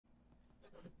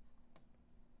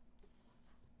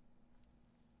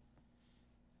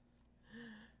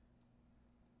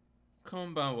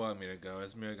Konbanwa, Mirago,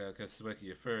 as Mirago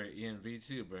Kasueki, a furry Ian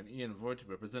Vtuber, and Ian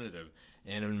Vortuber representative.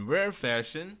 And in rare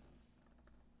fashion,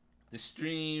 the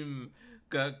stream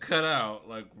got cut out,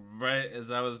 like, right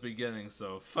as I was beginning,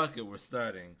 so fuck it, we're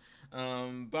starting.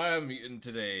 Biomutant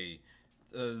today.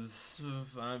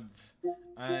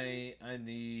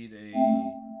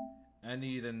 I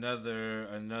need another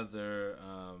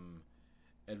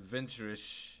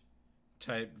adventurous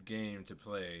type game to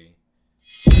play.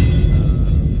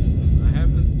 I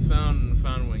haven't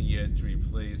found one yet to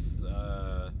replace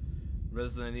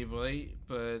Resident Evil 8,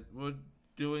 but we're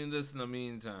doing this in the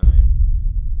meantime.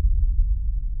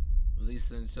 At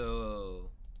least until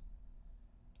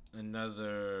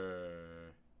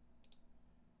another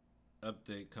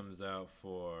update comes out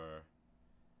for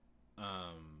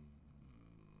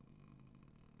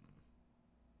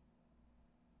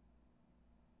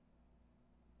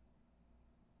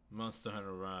Monster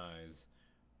Hunter Rise.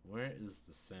 Where is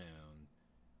the sound?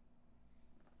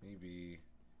 Maybe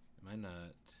am I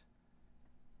not?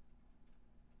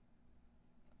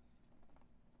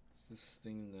 Is this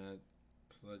thing not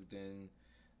plugged in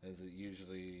as it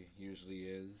usually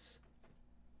is?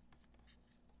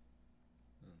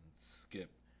 Skip.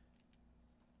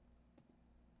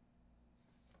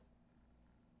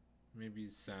 Maybe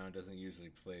sound doesn't usually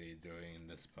play during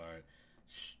this part.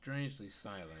 Strangely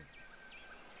silent.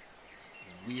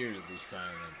 Weirdly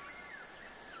silent.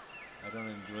 I don't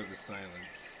enjoy the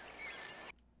silence.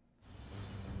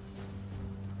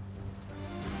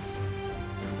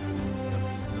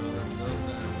 No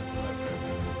sound whatsoever.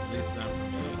 At least not for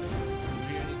me. Do you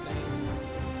hear anything?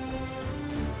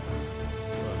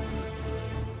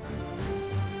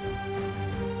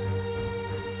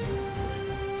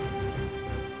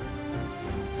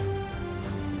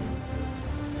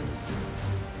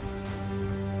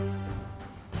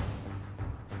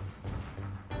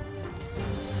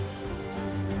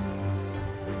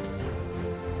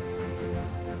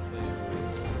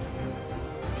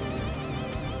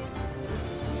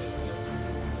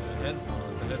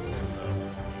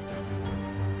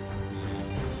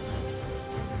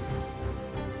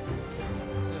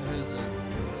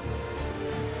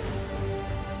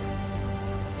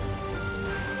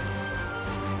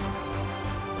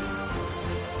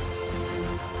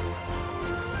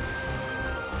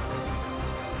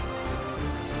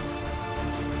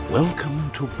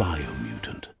 Welcome to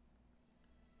BIOMUTANT.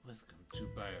 Welcome to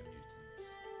BIOMUTANT.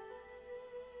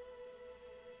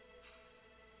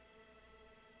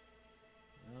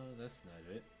 No, that's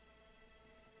not it.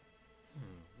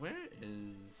 Where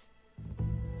is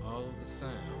all the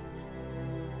sound?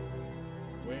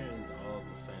 Where is all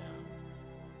the sound?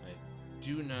 I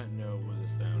do not know where the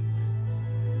sound went.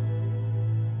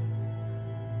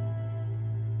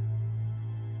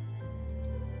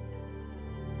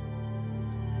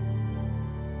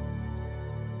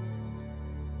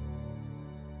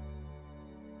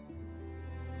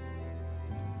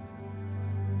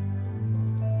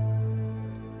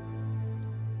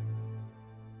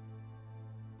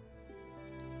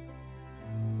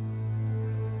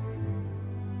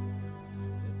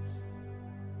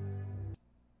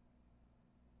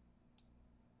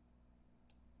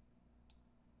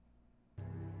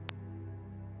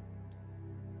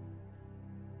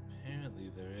 Apparently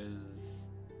there is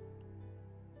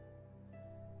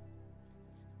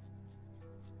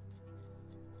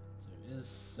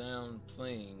sound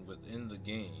playing within the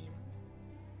game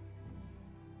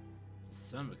to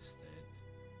some extent.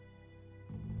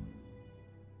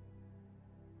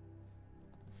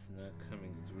 It's not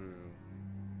coming through.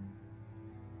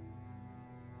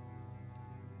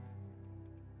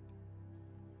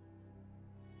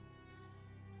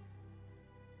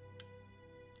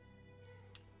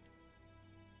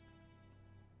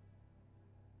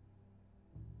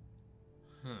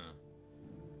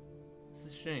 This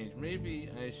is strange. Maybe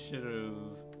I should have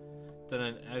done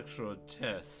an actual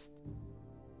test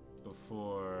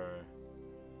before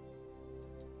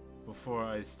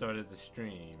I started the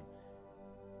stream.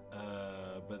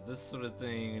 But this sort of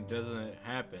thing doesn't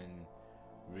happen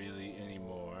really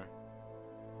anymore,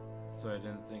 so I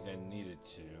didn't think I needed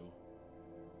to.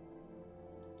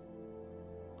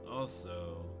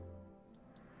 Also,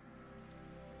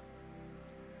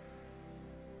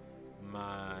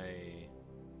 my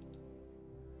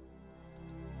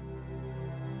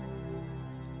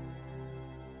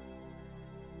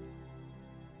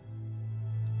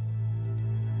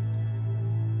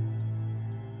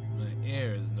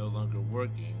air is no longer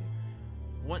working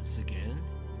once again,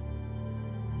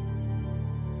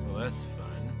 so that's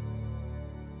fun.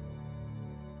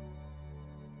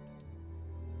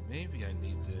 Maybe I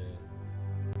need to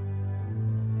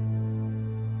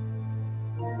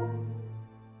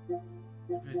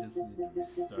just need to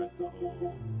restart the whole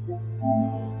thing.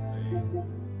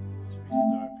 Let's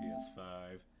restart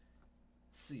PS5.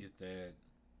 See if that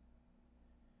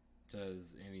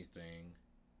does anything.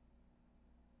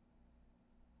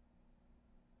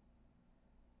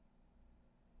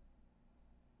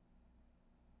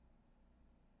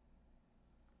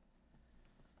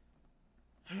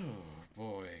 Oh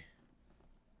boy.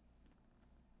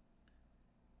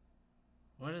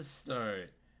 What a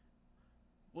start.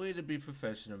 Way to be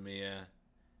professional, Mia.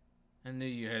 I knew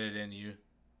you had it in you.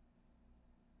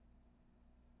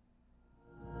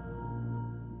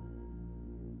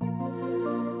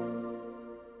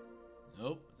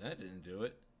 Nope, that didn't do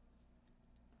it.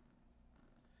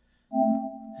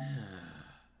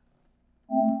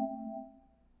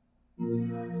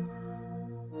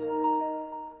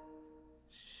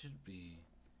 Should be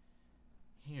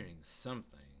hearing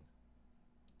something.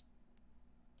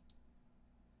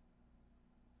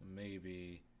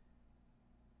 Maybe.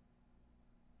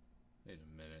 Wait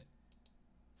a minute.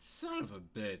 Son of a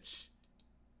bitch.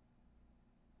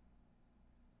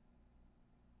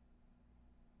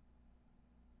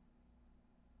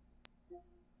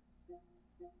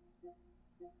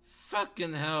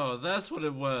 Fucking hell, that's what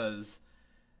it was.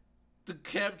 To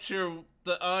capture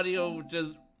the audio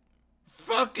just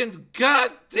fucking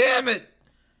god damn it.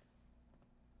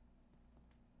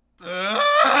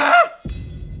 Ah!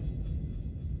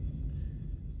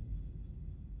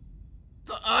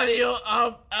 The audio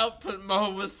output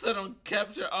mode was set on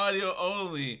capture audio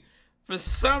only for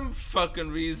some fucking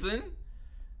reason.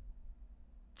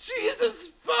 Jesus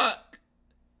fuck.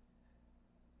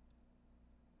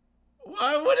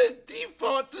 Why would it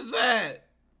default to that?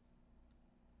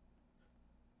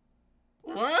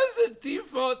 Why is it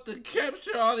default to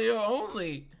capture audio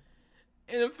only?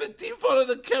 And if it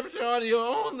defaulted to capture audio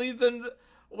only, then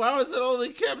why was it only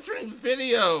capturing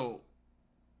video?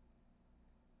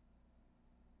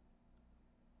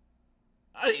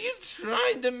 Are you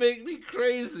trying to make me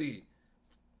crazy?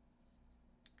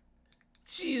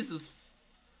 Jesus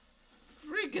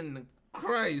freaking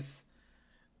Christ.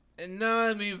 And now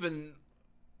I'm even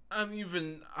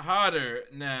hotter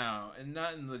now, and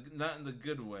not in the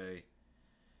good way.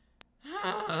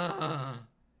 I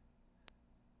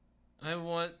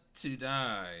want to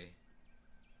die.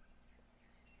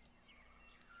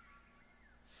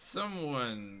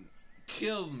 Someone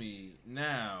kill me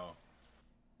now.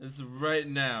 It's right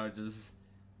now. Just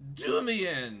do me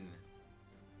in.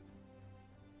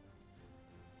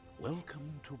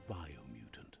 Welcome to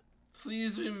BIOMUTANT.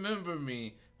 Please remember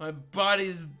me. My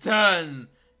body's done.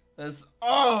 That's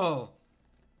all.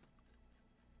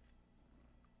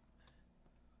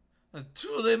 À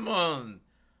tout le monde,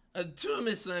 à tous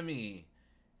mes amis,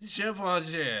 je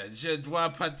voyage, je dois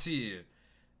partir.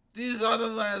 These are the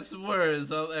last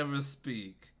words I'll ever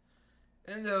speak,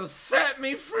 and they'll set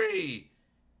me free.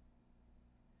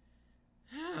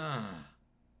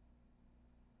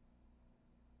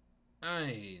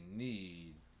 I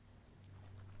need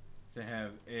to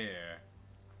have air.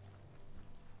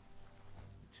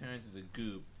 Return to the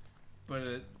goop,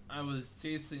 but I was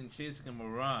chasing a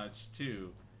mirage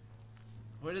too.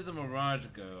 Where did the mirage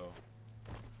go?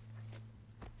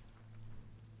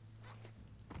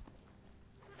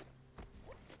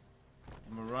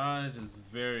 The mirage is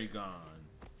very gone.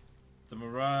 The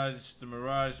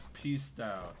mirage peaced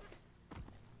out.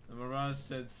 The mirage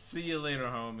said, "See you later,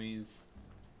 homies."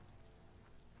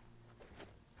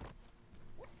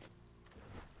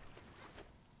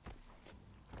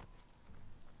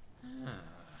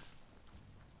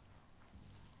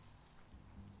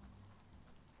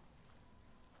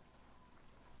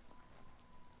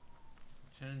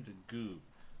 Turn to goop.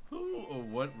 Who or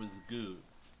what was goop?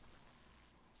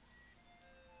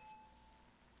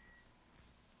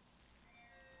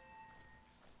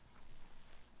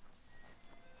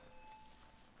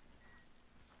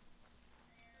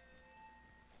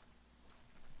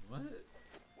 What?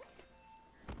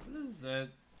 What is that?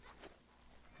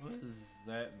 What does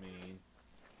that mean?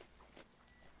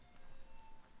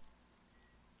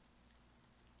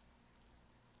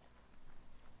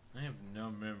 I have no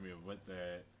memory of what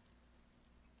that.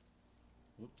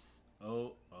 Whoops.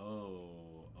 Oh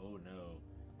no.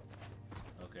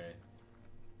 Okay.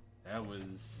 That was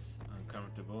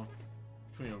uncomfortable.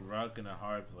 Between a rock and a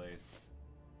hard place.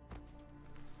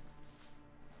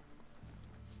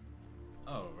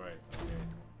 Oh, right. Okay.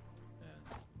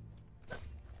 Yeah.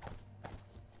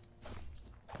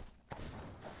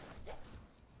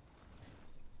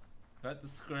 Got the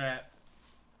scrap.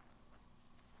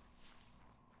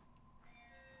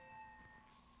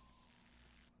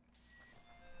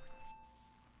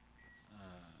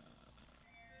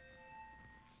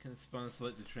 can spawn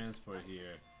select the transport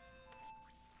here.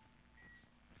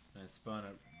 And spawn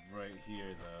it right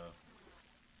here though.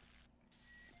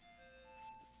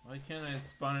 Why can't I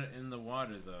spawn it in the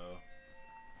water though?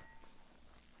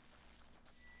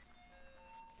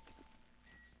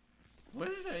 Where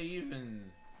did I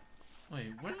even...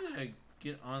 Wait, where did I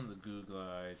get on the goo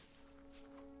glide?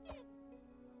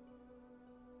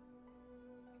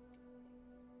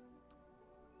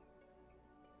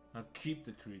 I'll keep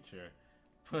the creature.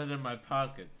 Put it in my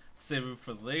pocket. Save it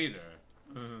for later.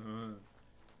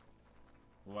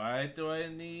 Why do I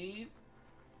need...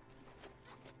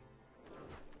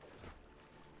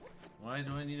 Why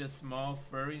do I need a small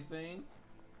furry thing?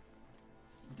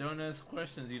 Don't ask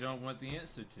questions you don't want the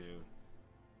answer to.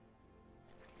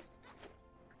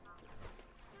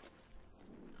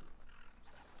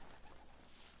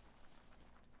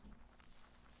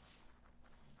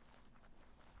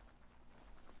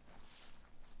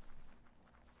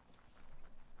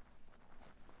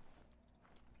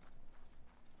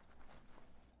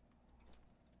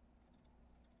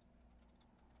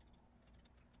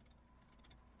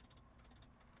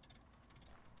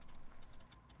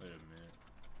 Wait a minute.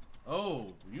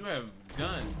 Oh, you have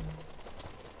gun.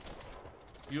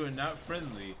 You are not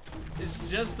friendly. It's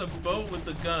just a boat with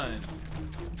a gun.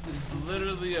 It's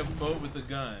literally a boat with a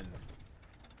gun.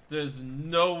 There's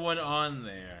no one on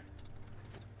there.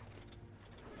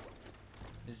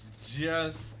 It's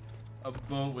just a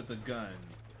boat with a gun.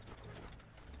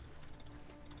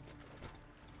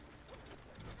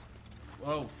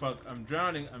 Oh fuck, I'm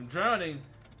drowning, I'm drowning!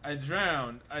 I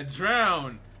drowned, I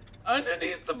drowned!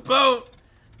 Underneath the boat!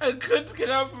 I couldn't get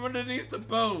out from underneath the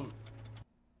boat!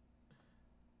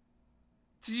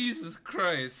 Jesus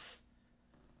Christ.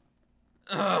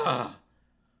 Ugh.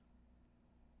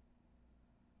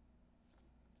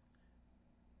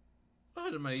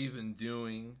 What am I even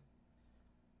doing?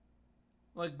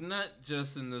 Like, not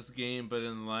just in this game, but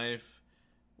in life.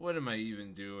 What am I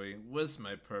even doing? What's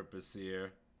my purpose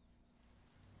here?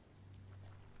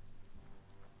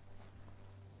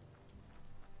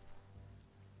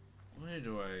 Where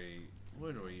do I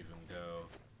even go?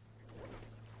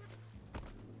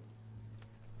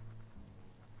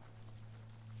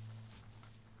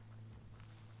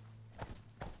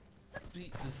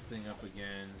 Beat this thing up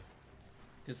again.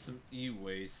 Get some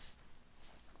e-waste.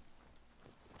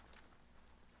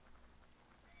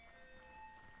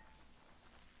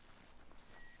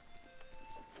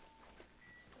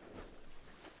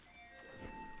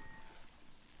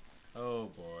 Oh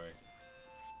boy.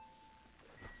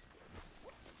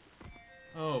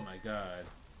 Oh my god.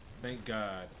 Thank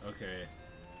God. Okay.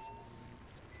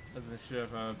 Wasn't sure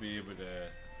if I would be able to...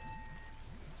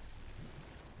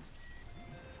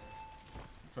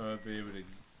 If I would be able to...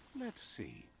 Let's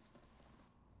see.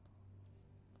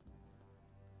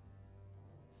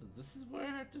 So this is where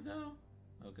I have to go?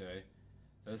 Okay.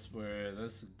 That's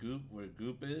Goop, where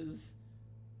Goop is?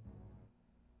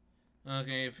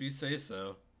 Okay, if you say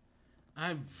so.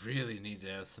 I really need to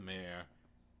have some air.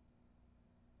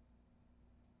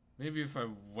 Maybe if I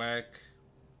whack...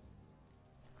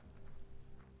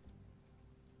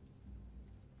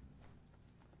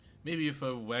 Maybe if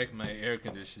I whack my air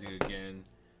conditioning again,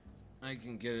 I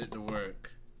can get it to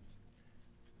work.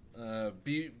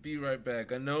 Be right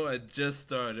back. I know I just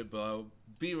started, but I'll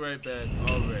be right back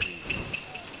already.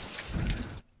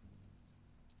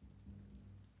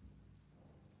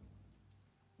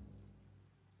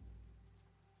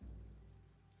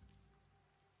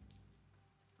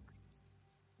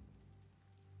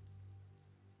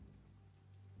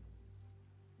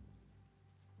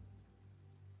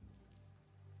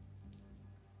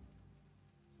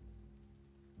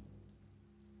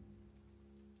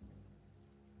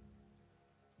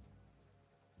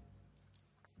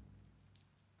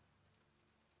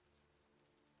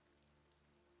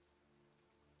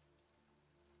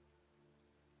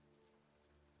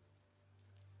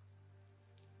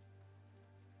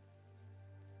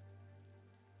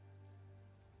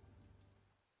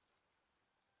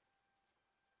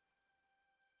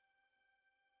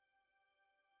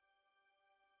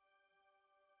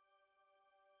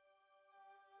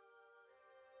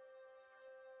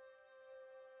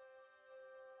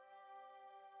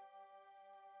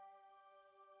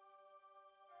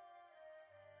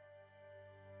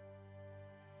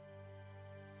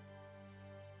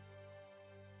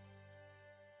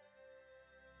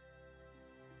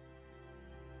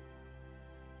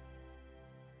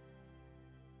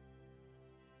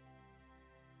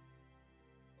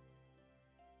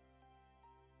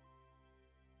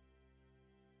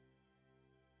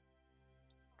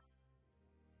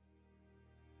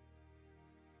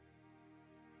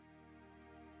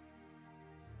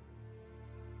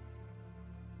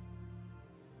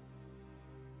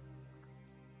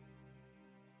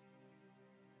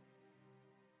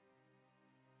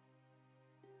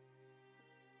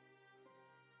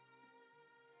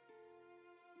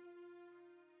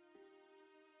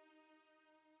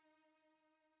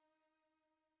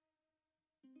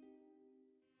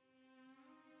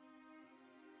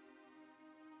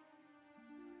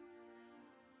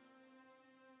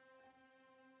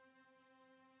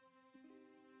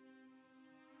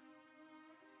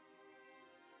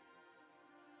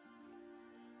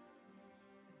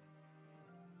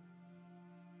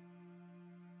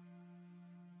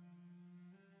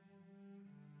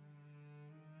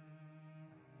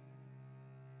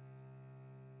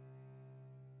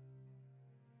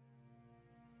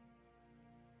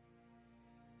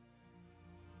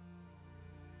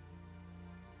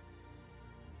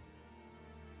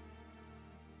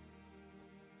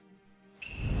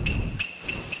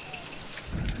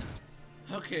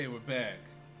 Okay, we're back.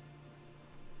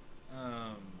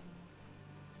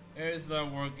 Air's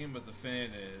not working, but the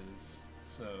fan is,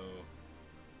 so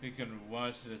we can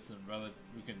watch this in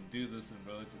we can do this in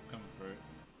relative comfort.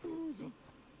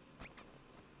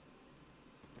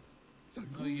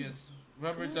 Oh yes,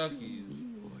 rubber duckies.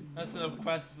 That's enough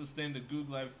quests to sustain the Goog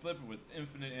Life Flipper with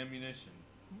infinite ammunition.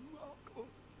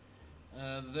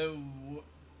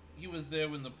 He was there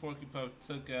when the Porcupine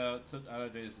took out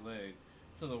Aladay's leg,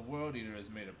 so the World Eater has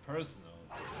made it personal.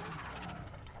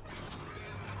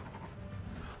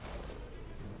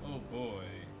 Oh boy.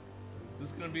 Is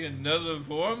this gonna be another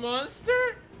Vor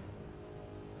monster?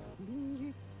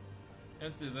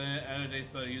 After that, Aladay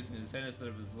started using his head instead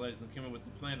of his legs and came up with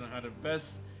the plan on how to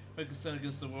best make a stand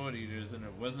against the World Eaters, and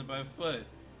it wasn't by foot.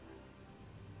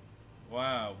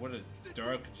 Wow, what a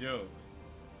dark joke.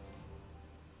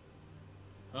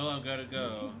 Oh, I gotta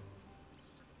go.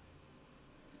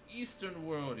 The Eastern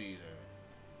World Eater.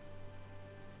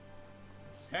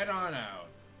 Let's head on out.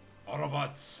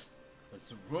 Autobots,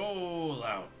 let's roll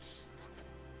out. Let's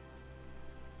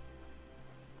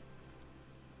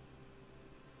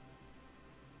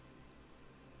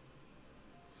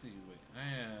see, wait,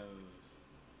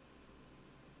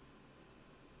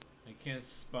 I can't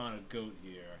spawn a goat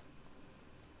here.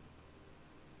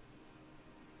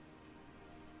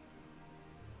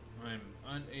 I'm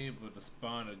unable to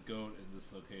spawn a goat in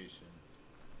this location.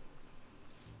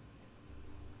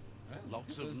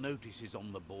 Lots of notices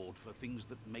on the board for things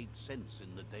that made sense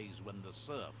in the days when the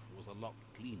surf was a lot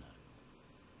cleaner.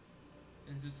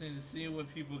 Interesting to see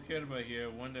what people cared about here. I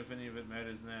wonder if any of it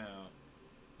matters now.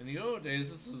 In the old days,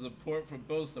 this was a port for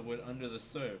boats that went under the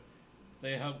surf.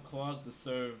 They helped clog the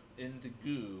surf into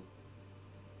goo.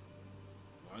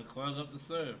 Why clog up the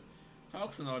surf?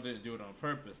 Toxinol didn't do it on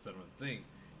purpose, I don't think.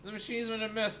 The machines were in a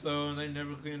mess though, and they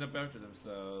never cleaned up after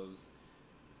themselves.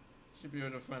 Should be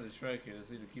able to find a track here, so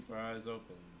we need to keep our eyes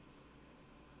open.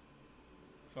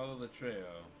 Follow the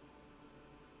trail.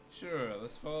 Sure,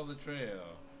 let's follow the trail.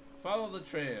 Follow the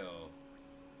trail.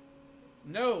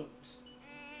 Note!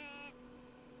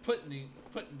 Putney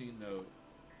note.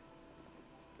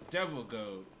 Devil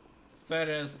goat. Fat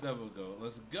ass devil goat.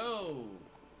 Let's go!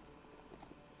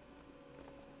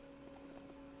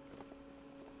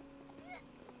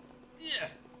 Yeah!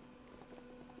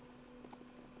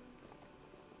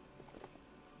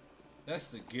 That's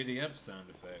the giddy up sound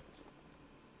effect.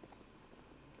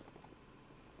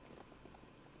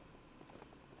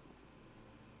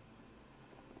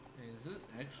 Is it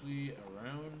actually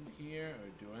around here, or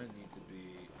do I need to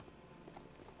be...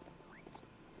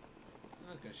 I feel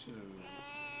like I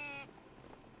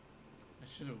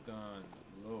should have gone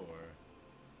lower.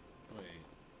 Wait.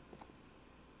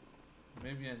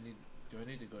 Maybe I need... Do I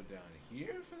need to go down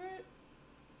here for that?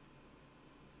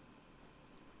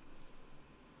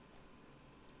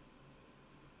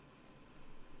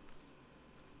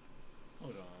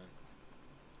 Hold on.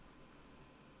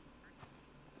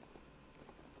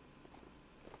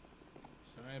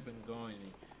 Sorry, I've been going.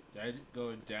 Did I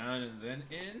go down and then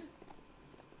in?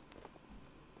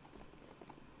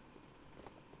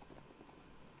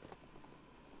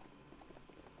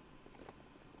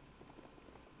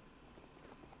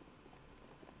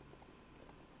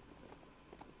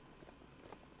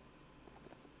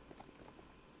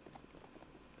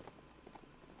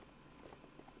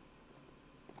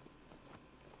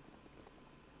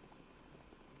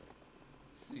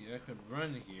 See, I could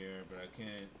run here, but I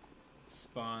can't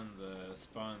spawn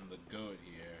the goat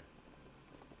here.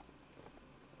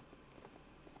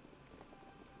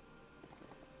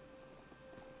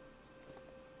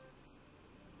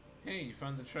 Hey, you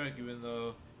found the track even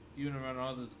though you went around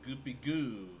all this goopy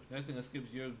goo. Nothing that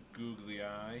skips your googly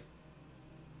eye.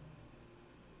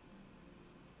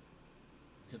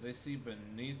 Could they see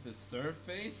beneath the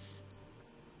surface?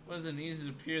 It wasn't easy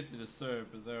to peer through the surf,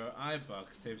 but there are eye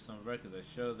box tapes on record that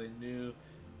show they knew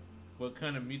what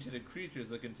kind of mutated creatures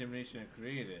the contamination had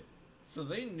created. So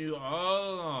they knew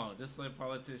all along, just like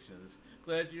politicians.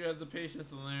 Glad you had the patience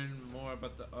to learn more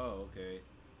about the... Oh, okay.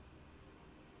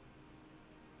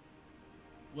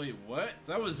 Wait, what?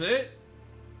 That was it?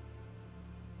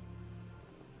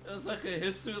 It was like a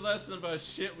history lesson about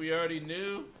shit we already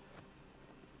knew?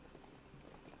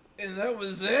 And that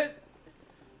was it?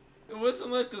 It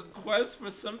wasn't like a quest for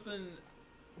something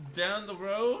down the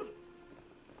road?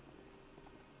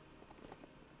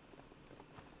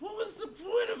 What was the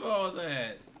point of all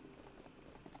that?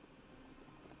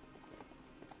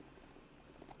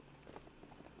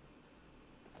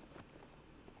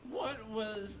 What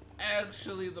was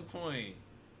actually the point?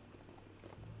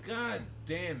 God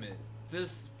damn it.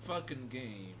 This fucking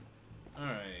game.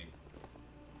 Alright.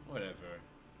 Whatever.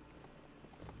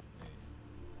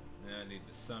 I need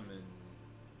to summon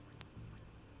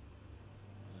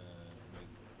my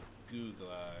goo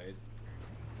glide.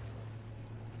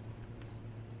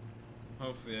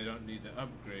 Hopefully I don't need to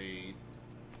upgrade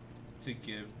to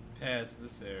get past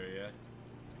this area.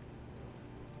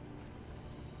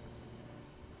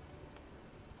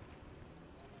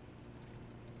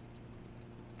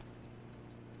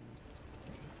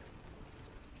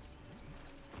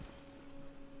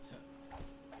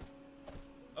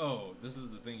 Oh, this is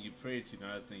the thing you pray to,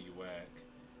 not the thing you whack.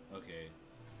 Okay.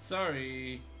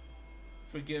 Sorry.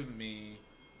 Forgive me.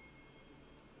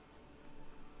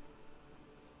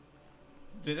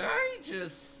 Did I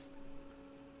just...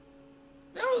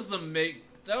 That was the make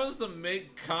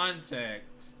contact.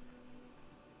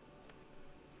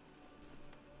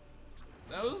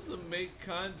 That was the make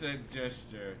contact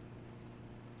gesture.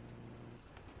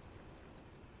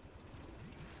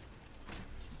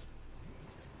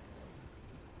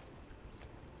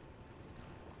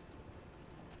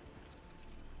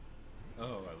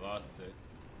 Oh, I lost it.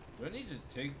 Do I need to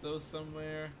take those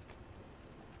somewhere?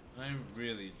 I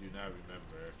really do not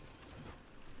remember.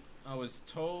 I was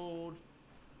told,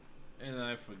 and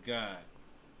I forgot.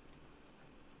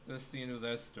 That's the end of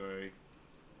that story.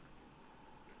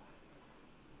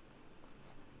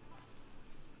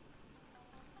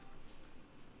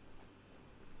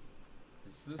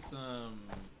 Is this,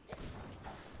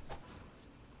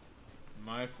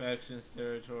 my faction's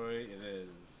territory? It is.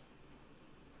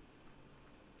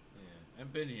 Yeah,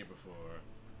 I've been here before.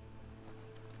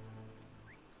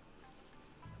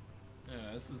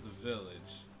 Yeah, this is the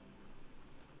village.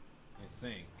 I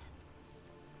think.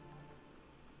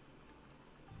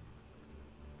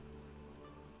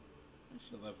 I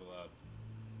should level up.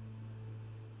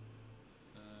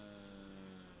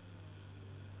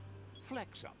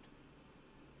 Flex up.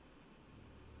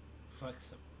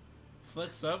 Flex up.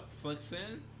 Flex up, flex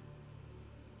in.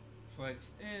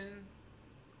 Flex in.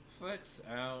 Flex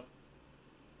out.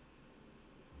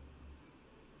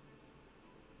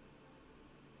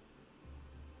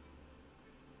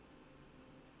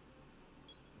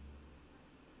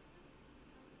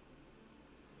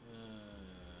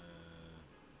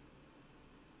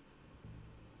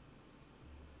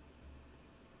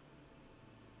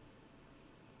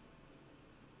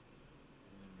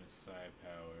 Side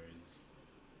powers.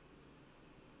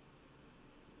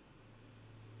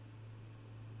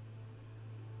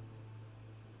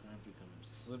 Ground becomes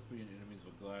slippery and enemies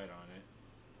will glide on it.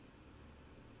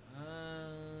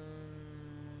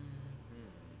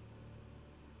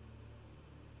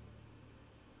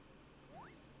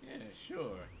 Yeah,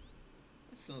 sure.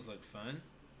 That sounds like fun.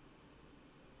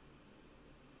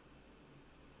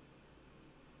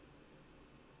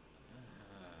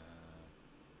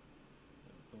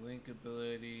 Blink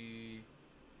ability.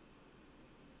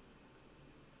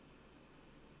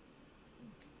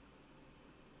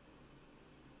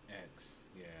 X,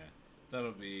 yeah.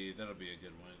 That'll be a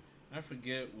good one. I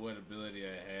forget what ability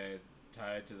I had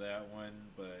tied to that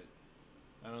one, but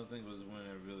I don't think it was one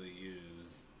I really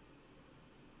used.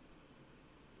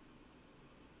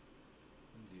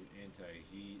 Do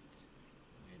anti-heat,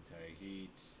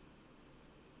 anti-heat.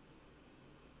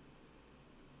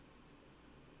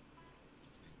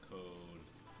 Code,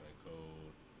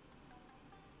 anti-code,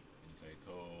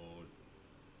 anti-code,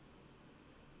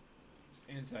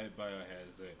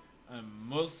 anti-biohazard. I'm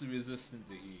mostly resistant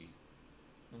to heat.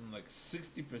 I'm like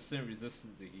 60%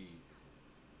 resistant to heat.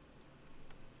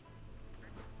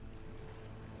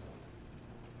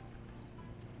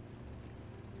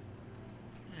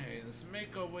 Hey, let's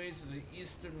make our way to the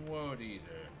Eastern World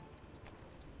Eater.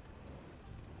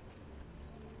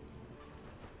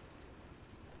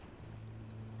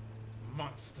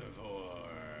 Monstervore.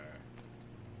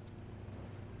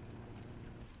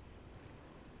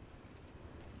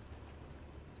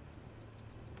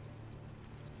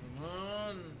 Come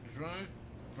on, drive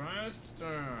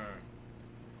faster.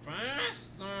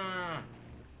 Faster.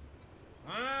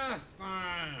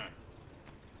 Faster.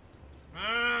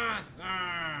 Faster.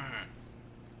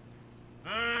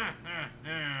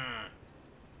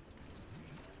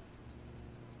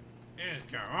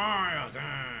 It's oil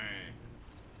time.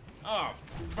 Oh,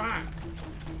 fuck!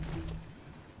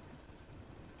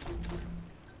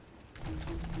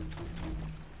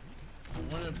 I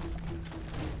wanna...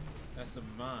 That's a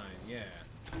mine, yeah.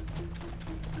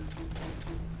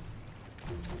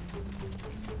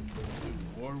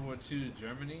 World War II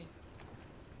Germany?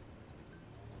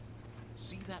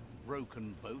 See that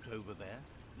broken boat over there?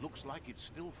 Looks like it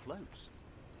still floats.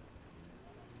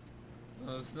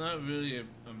 Well, it's not really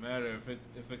a matter if it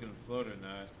can float or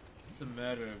not. It's a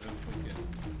matter of if we can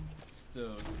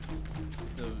still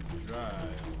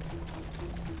drive.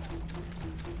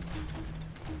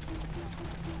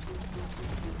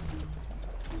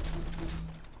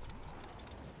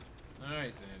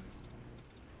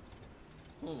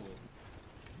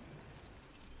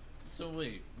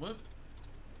 wait, what?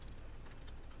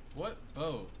 What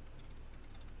boat?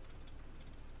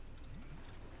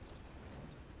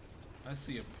 I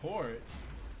see a port.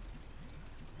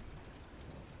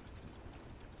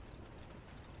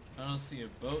 I don't see a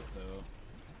boat though.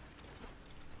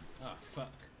 Ah,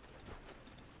 fuck.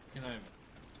 Can I?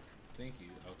 Thank you.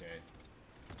 Okay.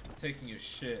 I'm taking your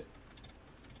shit.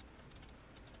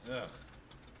 Ugh.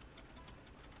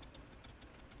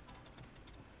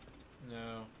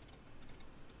 No.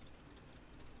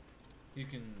 You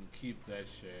can keep that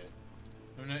shit.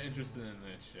 I'm not interested in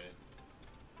that shit.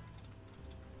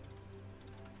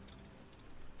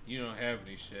 You don't have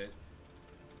any shit.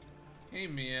 Hey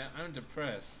Mia, I'm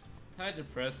depressed. Hi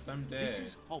depressed, I'm dead. This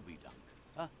is Hobbydunk,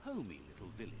 a homey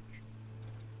little village.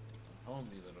 A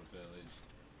homey little village.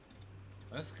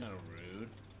 That's kind of rude.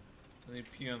 Let me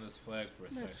pee on this flag for a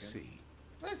second. Let's see.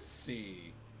 Let's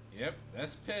see. Yep,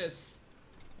 that's piss.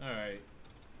 Alright.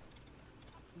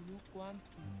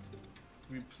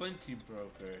 We plenty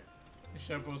broker. You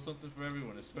should have something for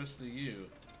everyone, especially you.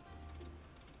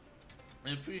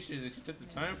 I appreciate that you took the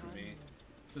time for me.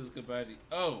 Says goodbye to you.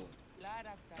 Oh!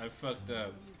 I fucked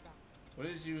up. What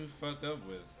did you fuck up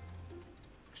with?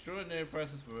 Extraordinary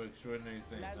prices for extraordinary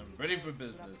things. I'm ready for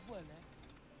business.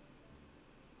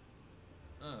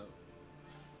 Oh.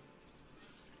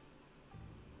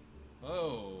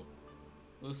 Oh.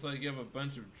 Looks like you have a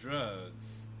bunch of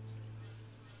drugs.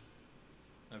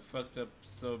 I fucked up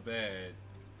so bad.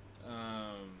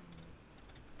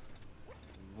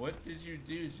 What did you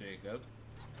do, Jacob?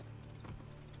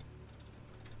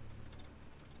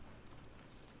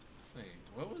 Wait,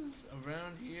 what was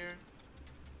around here?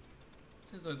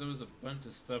 Seems like there was a bunch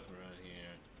of stuff around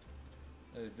here.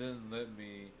 It didn't let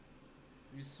me.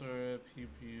 Resort, pew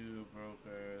pew,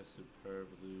 broker, superb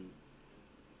loot,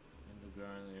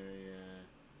 underground area.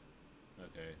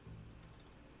 Okay.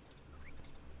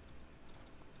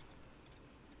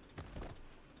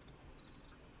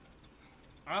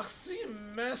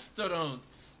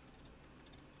 Oxymastodonts!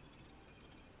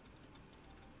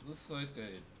 Looks like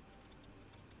a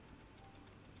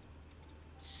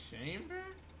chamber?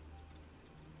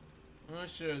 I'm not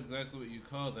sure exactly what you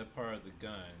call that part of the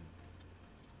gun.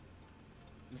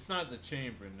 It's not the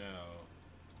chamber, no.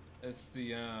 It's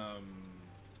the,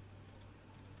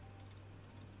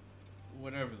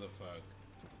 whatever the fuck.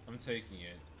 I'm taking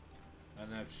it. I'm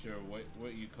not sure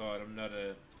what you call it. I'm not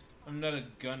a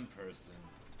gun person.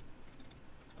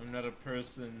 I'm not a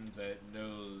person that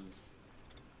knows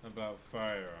about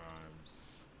firearms.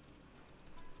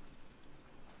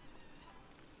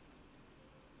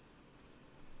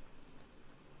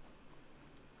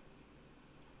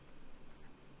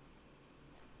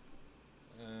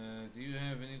 Do you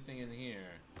have anything in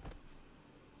here?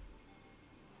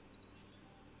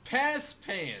 Pass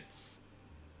pants!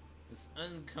 It's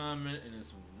uncommon and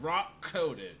it's rock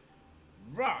coated.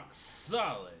 Rock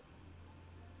solid.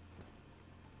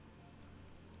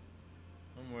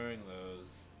 I'm wearing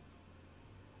those.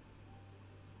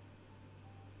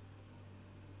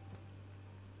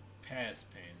 Pass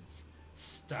pants.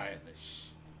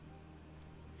 Stylish.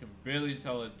 You can barely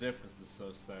tell the difference, it's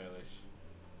so stylish.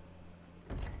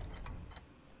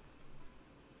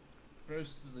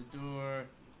 Burst through the door.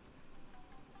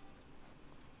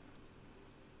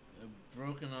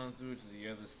 Broken on through to the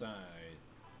other side.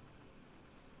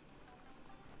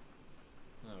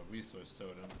 Oh, resource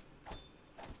totem.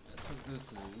 That's what this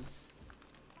is.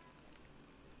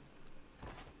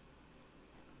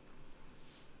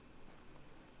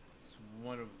 It's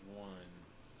one of one.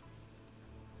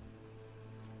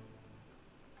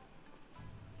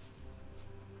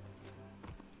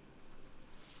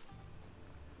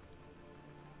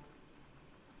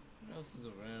 What else is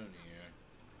around here?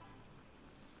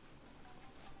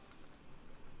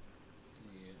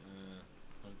 See,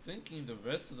 I'm thinking the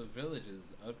rest of the village is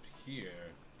up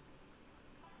here.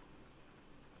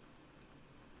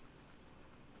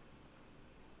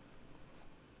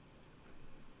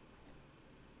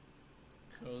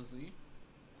 Cozy.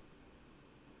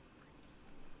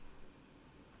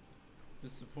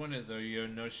 Disappointed though, you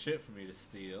have no shit for me to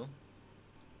steal.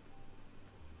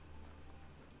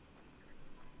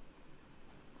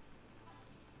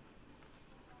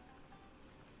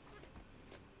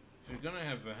 If you're gonna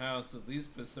have a house, at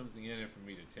least put something in it for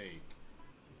me to take.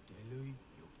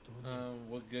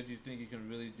 What good do you think you can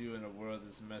really do in a world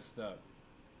that's messed up?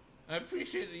 I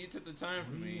appreciate that you took the time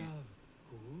for me.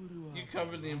 You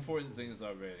covered the important things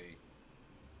already.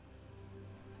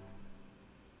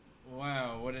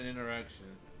 Wow, what an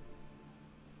interaction.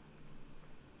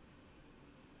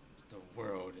 The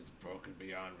world is broken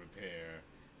beyond repair.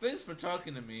 Thanks for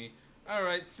talking to me.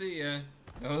 Alright, see ya.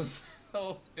 That was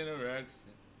whole interaction.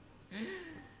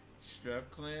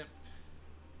 Strap clamp.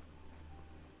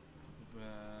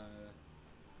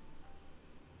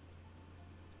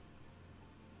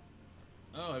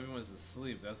 Oh, everyone's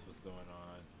asleep. That's what's going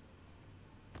on.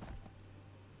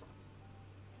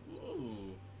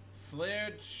 Ooh,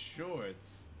 flared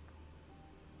shorts.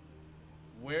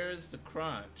 Where's the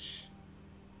crotch?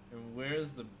 And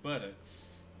where's the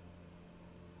buttocks?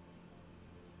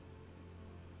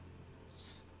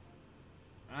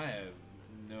 I have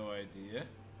no idea.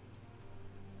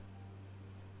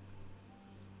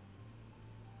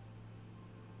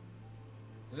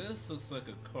 This looks like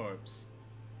a corpse.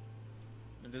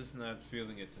 I'm just not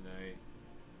feeling it tonight.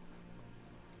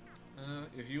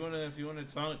 If you wanna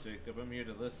talk, Jacob, I'm here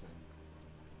to listen.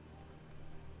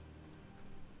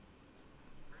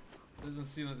 Doesn't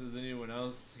seem like there's anyone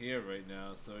else here right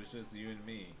now, so it's just you and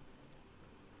me.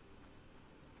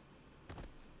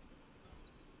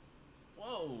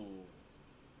 Whoa!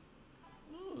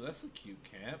 Ooh, that's a cute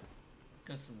cap.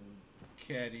 Got some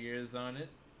cat ears on it.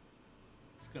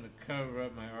 It's gonna cover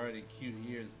up my already cute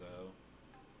ears, though.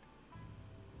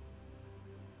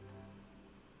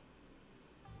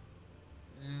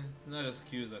 It's not as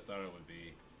cute as I thought it would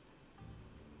be.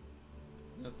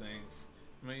 No thanks.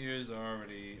 My ears are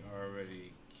already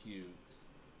cute.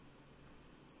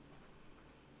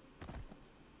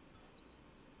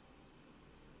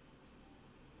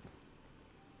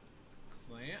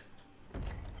 Clamp.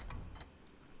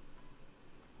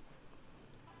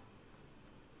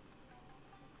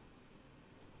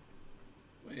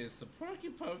 Wait, is the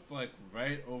porcupine like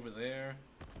right over there?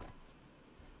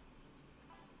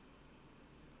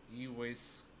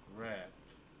 E-waste scrap.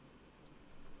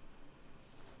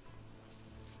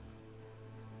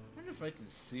 I wonder if I can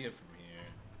see it from here.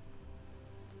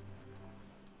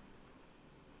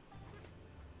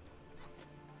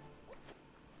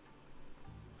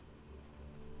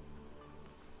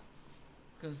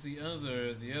 Cause the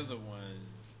other one,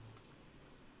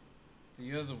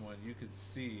 you could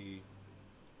see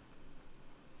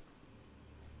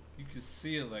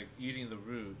it like eating the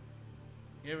root.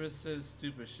 You ever said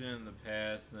stupid shit in the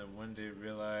past and then one day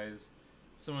realize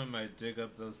someone might dig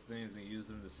up those things and use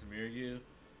them to smear you?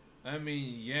 I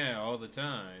mean, yeah, all the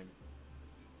time.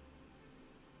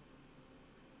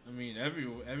 I mean,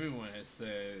 everyone has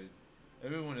said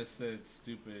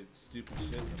stupid shit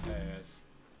in the past.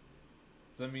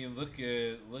 So, I mean, look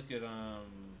at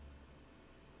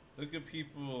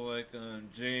people like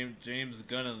James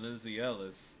Gunn and Lindsay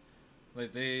Ellis.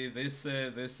 Like they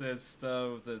said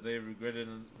stuff that they regretted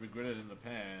in the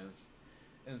past,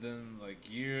 and then like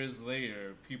years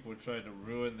later, people tried to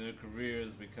ruin their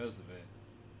careers because of it.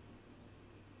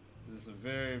 It's a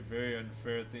very, very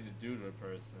unfair thing to do to a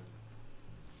person.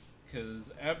 Because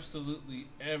absolutely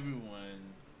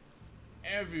everyone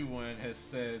has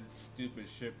said stupid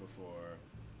shit before.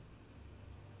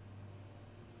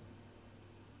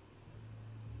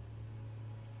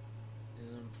 And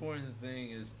the important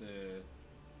thing is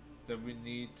that we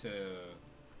need to.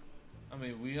 I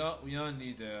mean, we all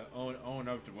need to own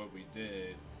up to what we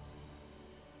did.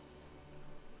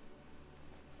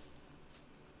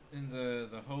 And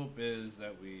the hope is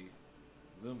that we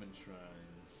Lumen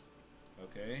Shrines,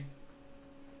 okay?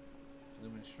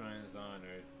 Lumen Shrines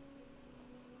honored.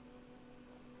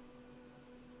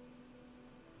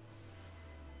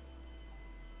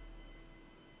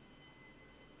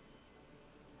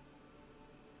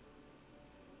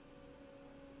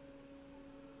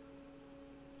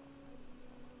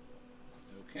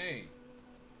 Okay,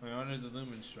 I honored the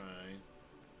Lumen Shrine.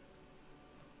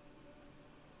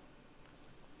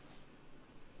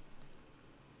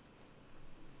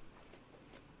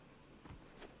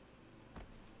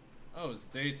 Oh, it's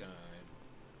daytime.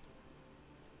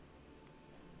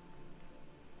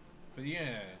 But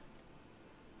yeah,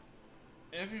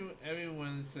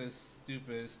 everyone says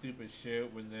stupid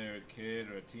shit when they're a kid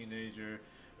or a teenager,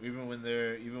 or even when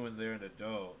they're an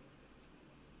adult.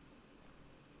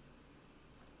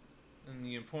 And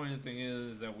the important thing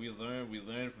is that we learn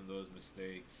from those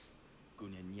mistakes.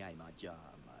 What's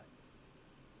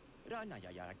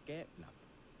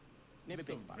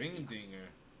a ring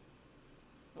dinger?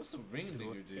 What's a ring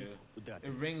dinger do?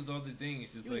 It rings all the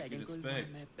dings just like you'd expect.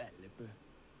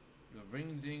 The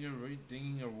ring dinger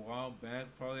dinging a while back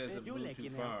probably hasn't moved too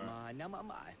far.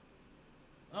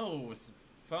 Oh, it's a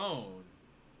phone.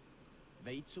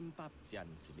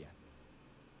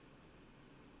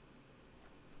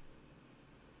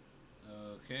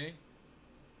 Okay.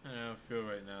 I don't feel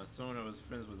right now. Someone I was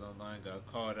friends with online got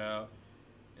called out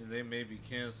and they may be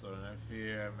canceled, and I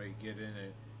fear I may get in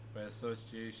it by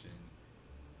association.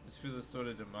 This feels of sort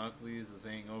of Democles is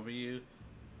hanging over you.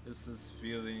 It's this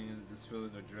feeling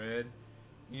of dread.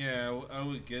 Yeah, I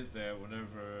would get that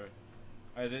whenever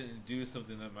I didn't do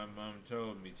something that my mom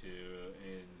told me to,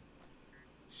 and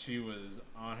she was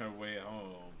on her way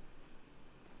home.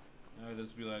 I'd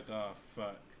just be like, oh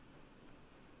fuck.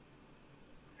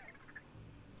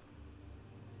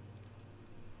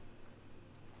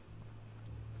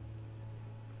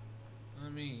 I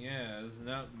mean, yeah, there's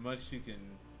not much you can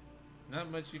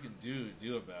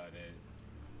do about it.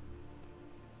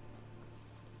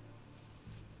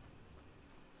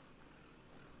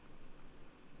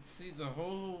 See, the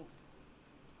whole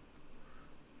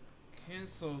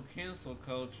cancel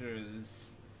culture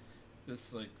is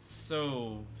just like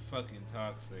so fucking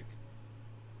toxic.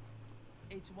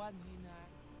 It's one you know.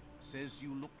 Says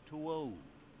you look too old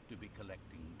to be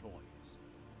collecting toys.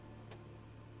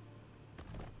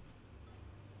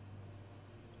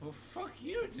 Well, fuck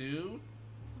you, dude. I'll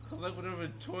collect whatever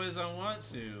toys I want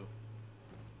to.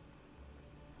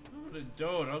 I'm an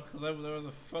adult. I'll collect whatever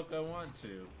the fuck I want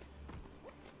to.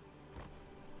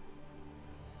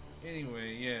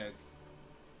 Anyway, yeah.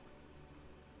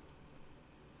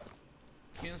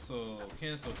 Cancel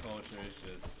culture is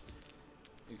just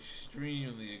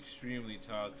extremely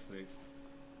toxic.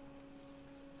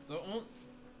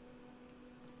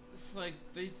 It's like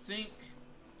they think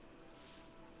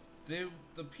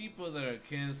the people that are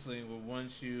canceling will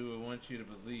want you to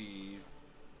believe,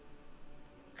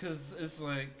 cause it's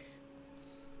like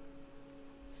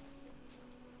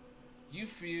you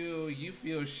feel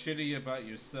shitty about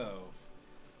yourself,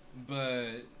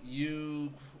 but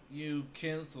you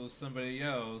cancel somebody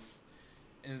else,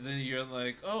 and then you're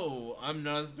like, oh, I'm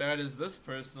not as bad as this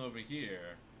person over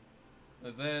here.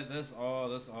 Like that's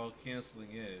all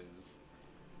canceling is.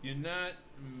 You're not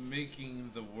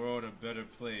making the world a better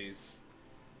place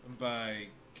by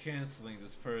canceling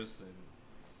this person.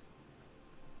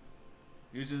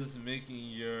 You're just making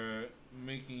your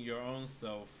own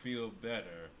self feel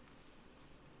better.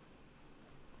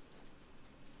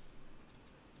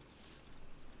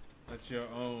 At your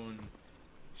own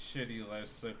shitty life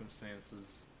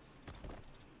circumstances.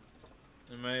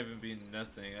 It might even be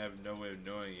nothing, I have no way of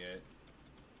knowing yet.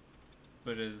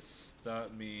 But it's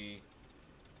stopped me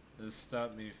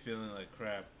feeling like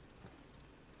crap.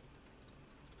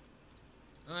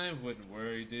 I wouldn't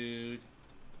worry, dude.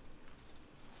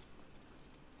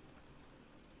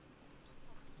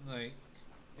 Like,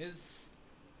 it's...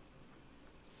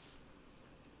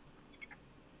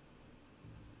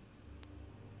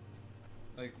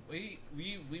 Like, we've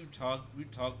talked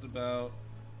about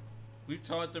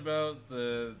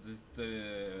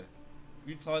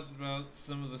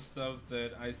some of the stuff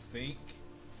that I think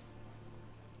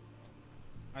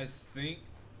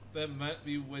that might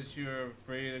be what you're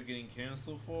afraid of getting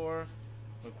canceled for,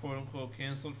 or quote unquote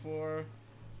canceled for.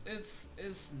 It's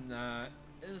not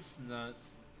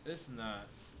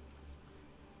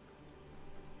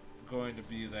going to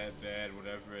be that bad,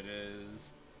 whatever it is.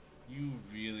 You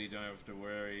really don't have to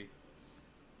worry.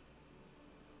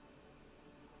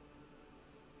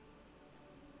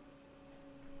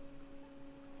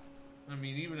 I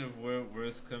mean, even if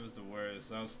worst comes to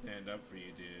worst, I'll stand up for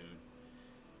you, dude.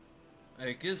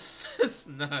 Like, it's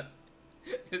not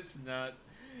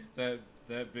that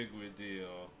big of a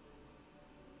deal.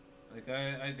 Like,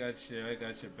 I got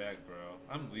your back, bro.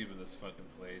 I'm leaving this fucking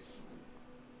place.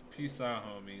 Peace out,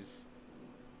 homies.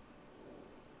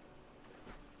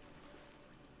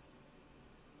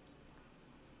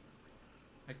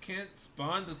 I can't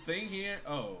spawn the thing here?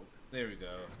 Oh, there we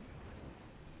go.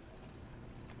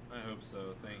 I hope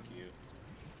so, thank you.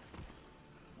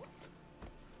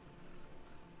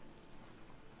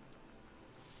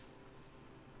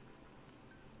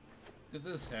 Look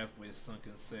at this halfway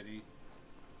sunken city.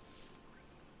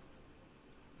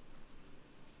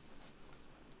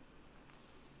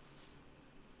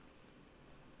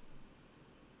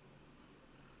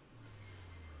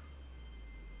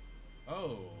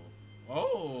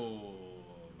 Oh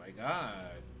my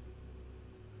god.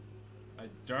 I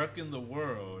darkened the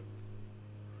world.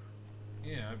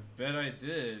 Yeah, I bet I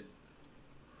did.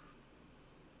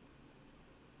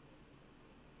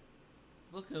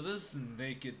 Look at this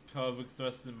naked pelvic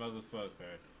thrusting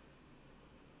motherfucker.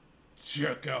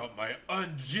 Check out my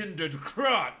ungendered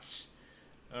crotch!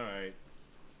 Alright.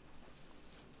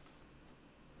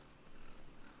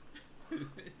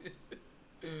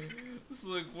 It's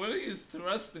like, what are you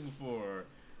thrusting for?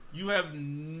 You have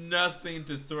nothing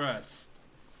to thrust.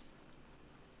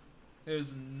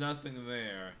 There's nothing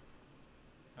there.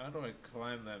 How do I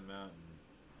climb that mountain?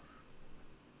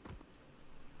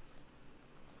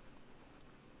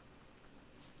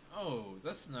 Oh,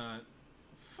 that's not.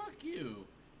 Fuck you.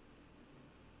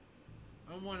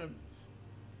 I want to.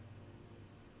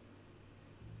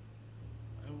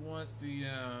 I want the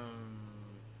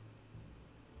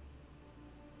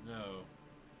No.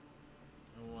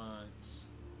 I want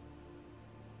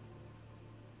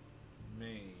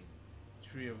Maine.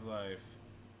 Tree of Life.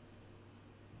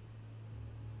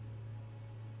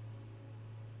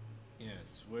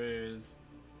 Yes, where's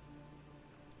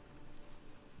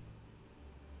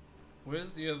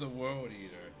the other World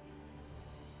Eater?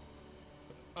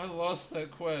 I lost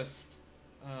that quest.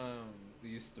 The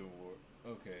Eastern War.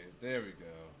 Okay, there we go.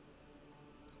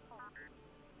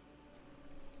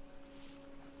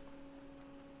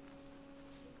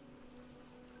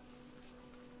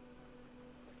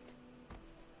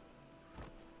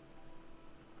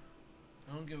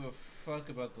 I don't give a fuck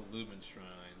about the Lumen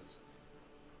Shrines.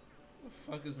 What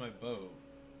the fuck is my boat?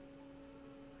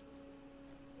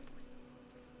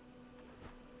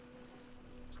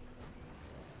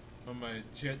 Or my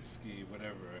jet ski,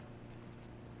 whatever.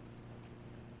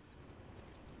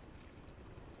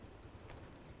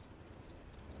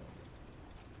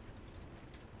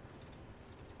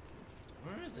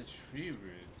 Where are the tree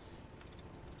roots?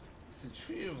 The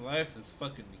Tree of Life is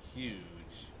fucking huge.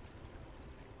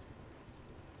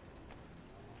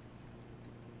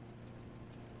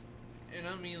 And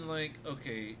I mean, like,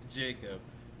 okay, Jacob,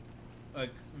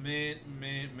 like man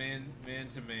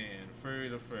to man, furry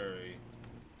to furry.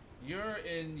 You're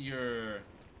in your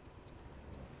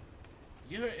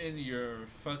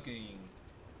fucking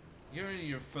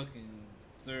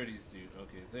 30s, dude.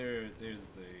 Okay, there's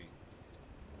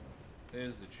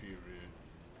the tree root.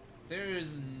 There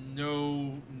is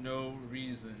no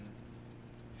reason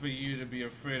for you to be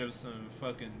afraid of some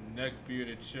fucking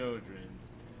neck-bearded children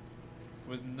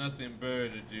with nothing better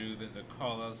to do than to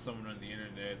call out someone on the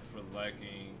internet for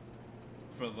liking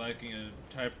a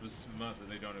type of smut that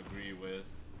they don't agree with.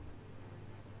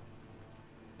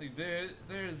 Like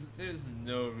there's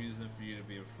no reason for you to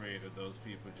be afraid of those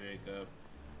people, Jacob.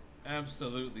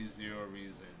 Absolutely zero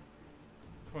reason.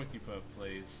 Porky Puff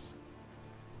Place.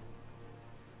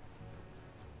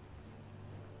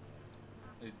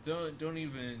 Like don't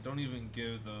even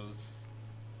give those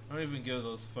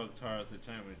fucktards the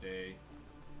time of day.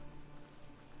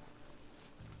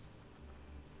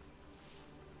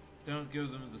 Don't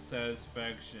give them the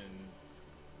satisfaction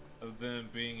of them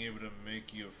being able to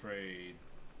make you afraid.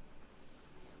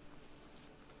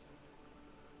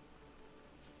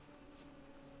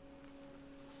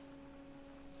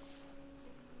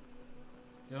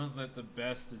 Don't let the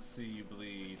bastards see you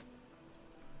bleed.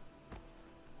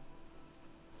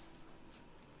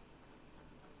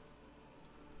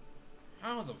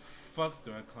 How the fuck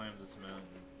do I climb this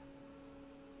mountain?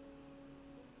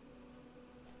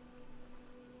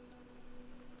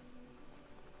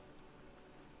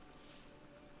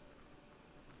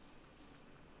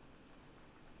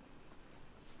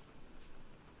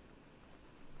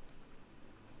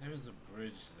 There's a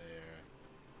bridge there.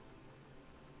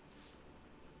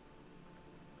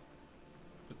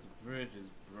 But the bridge is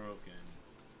broken.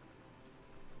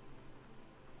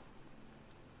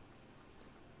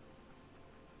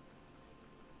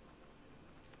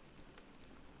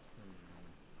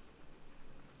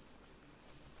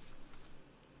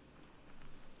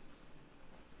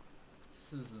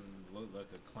 This doesn't look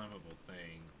like a climbable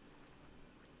thing.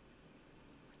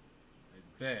 I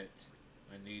bet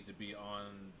I need to be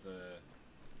on the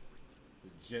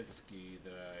jet ski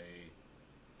that I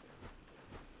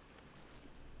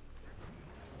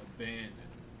abandoned.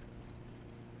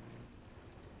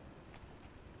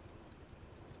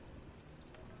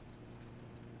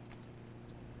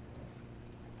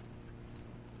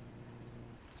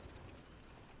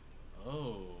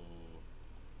 Oh.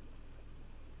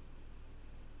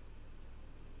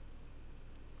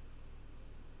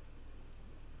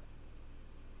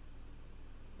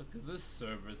 Look at this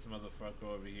service motherfucker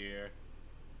over here.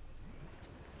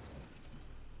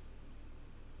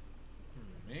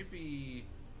 Maybe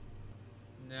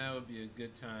now would be a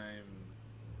good time.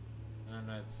 I'm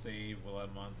not save while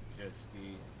I'm on the jet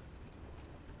ski.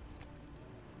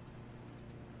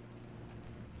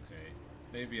 Okay,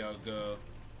 maybe I'll go.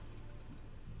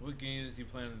 What games do you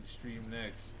plan to stream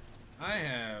next? I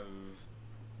have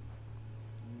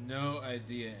no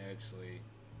idea, actually.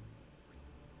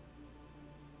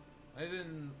 I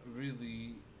didn't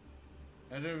really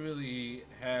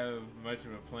have much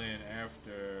of a plan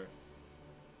after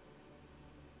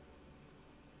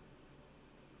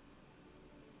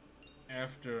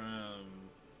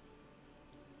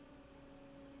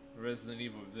Resident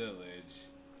Evil Village.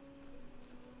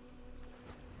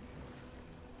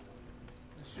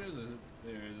 sure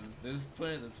there's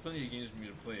plenty of games for me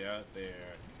to play out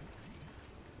there.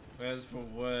 But as for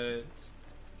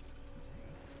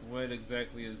what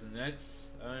exactly is next,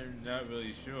 I'm not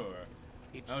really sure.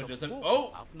 It's I the just have, book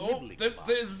oh, of nibbling bug.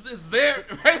 it's there,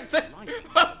 right there. Liking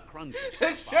the crunchy It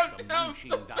stuff shut after down munching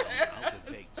the down fan. out of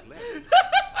baked leg.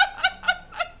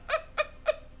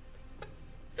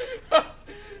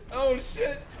 Oh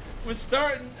shit, we're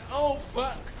starting. Oh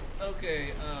fuck.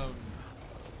 Okay,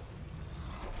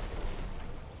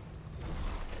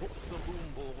 Hook the boom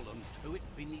ball and tow it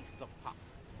beneath the puff.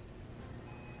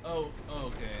 oh,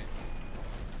 okay.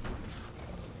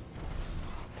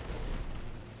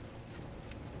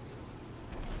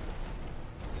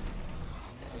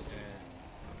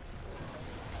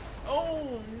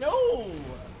 Oh no!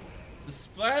 The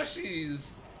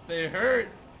splashies, they hurt.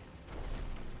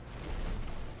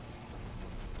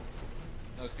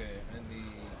 Okay, I need.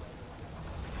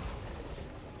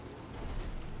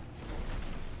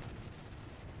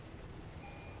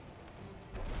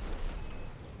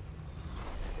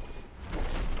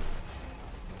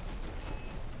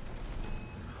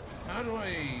 How do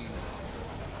I?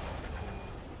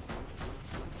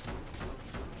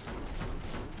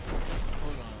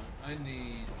 Hold on, I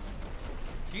need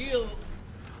heal.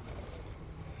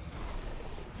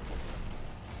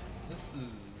 This is.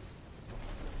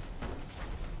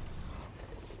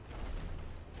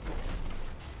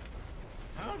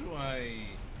 How do I?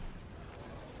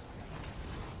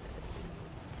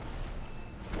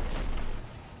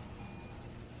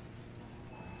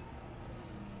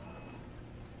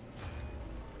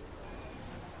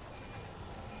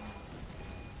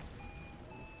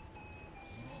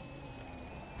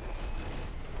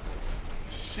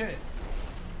 Shit.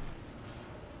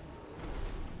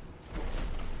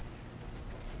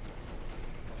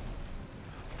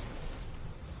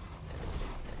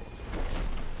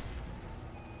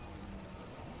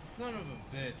 Son of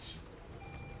a bitch.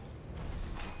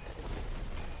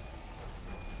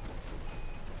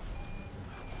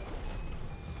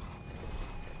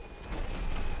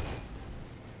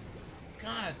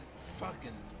 God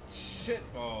fucking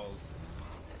shitballs.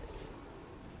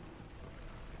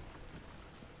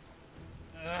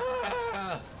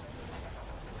 Ah!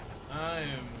 I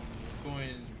am going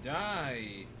to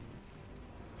die.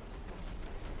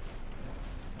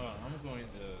 Oh, I'm going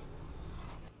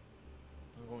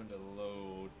to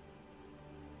load.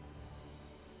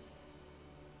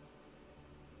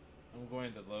 I'm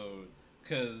going to load.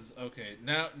 Cause okay,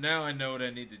 now I know what I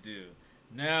need to do.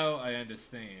 Now I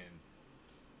understand.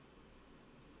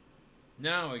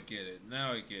 Now I get it.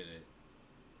 Now I get it.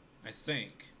 I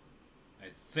think.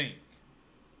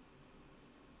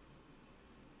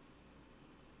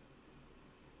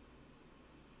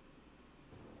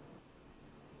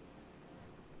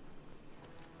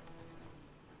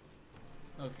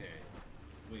 Okay.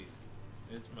 Wait.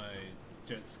 It's my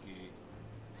jet ski.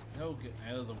 No, get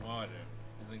out of the water.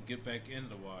 And then get back in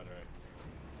the water.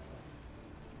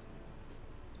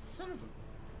 Son of a...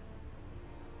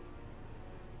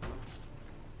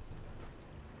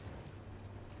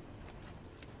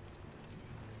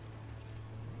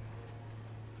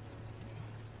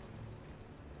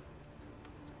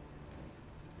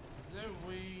 Is there a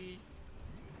way...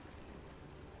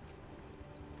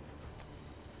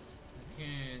 I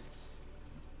can't...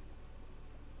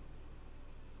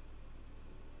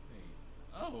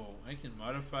 Wait. Oh, I can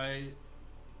modify it.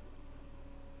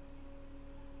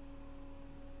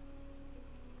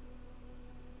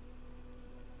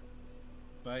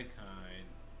 By kind.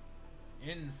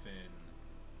 Infin.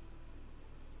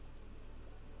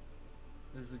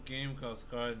 There's a game called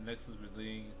Scarlet Nexus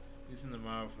releasing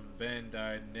tomorrow from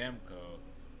Bandai Namco.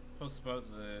 Post about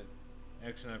the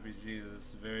action RPG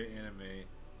that's very anime.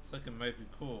 It's like it might be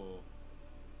cool.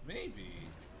 Maybe.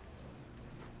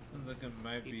 Sounds like it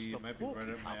might be right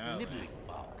up my alley.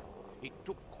 It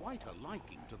took quite a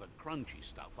liking to the crunchy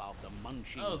stuff after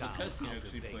munching Oh, the down cutscene out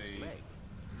actually of Dave's played. leg.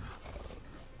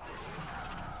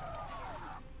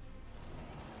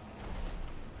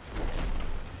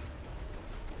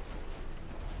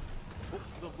 Hook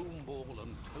the boom ball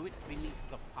and tow it beneath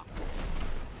the puff.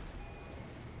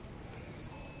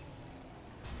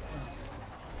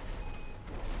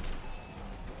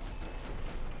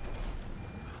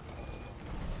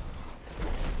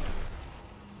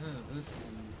 This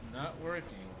is not working.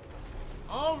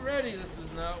 Already this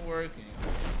is not working.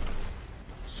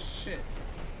 Shit.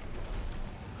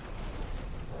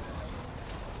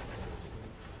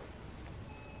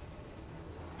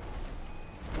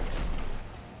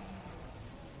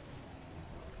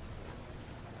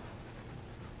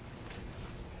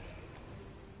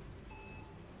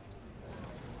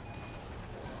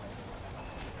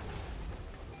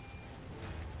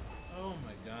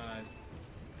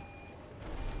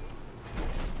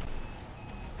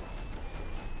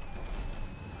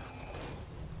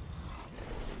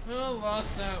 Well,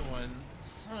 lost that one.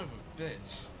 Son of a bitch.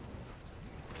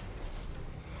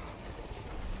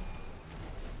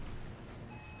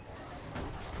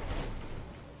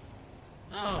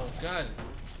 Oh, got it.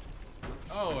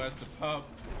 Oh, I have to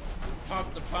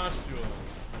pop the postule.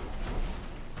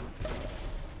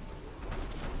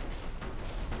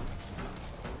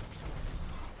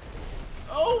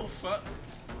 Oh, fuck.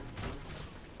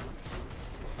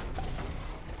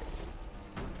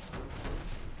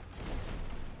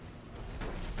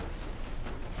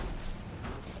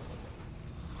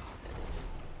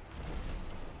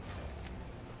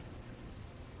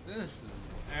 This is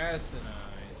asinine.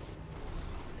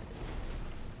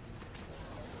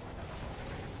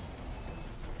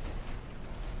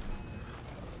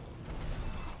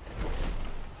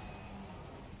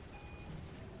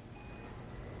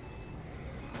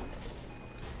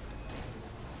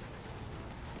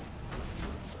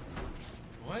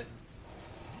 What?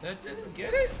 That didn't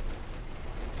get it?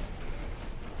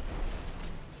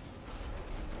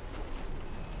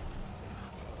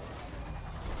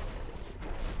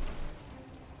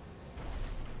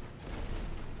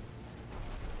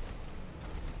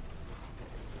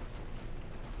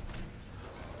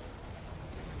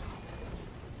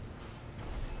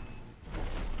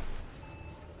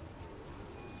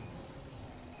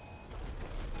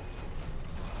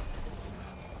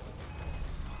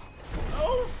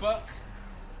 Oh, fuck.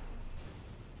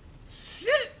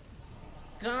 Shit!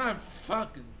 God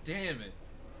fucking damn it.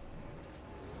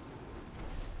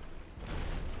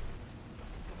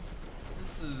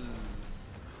 This is...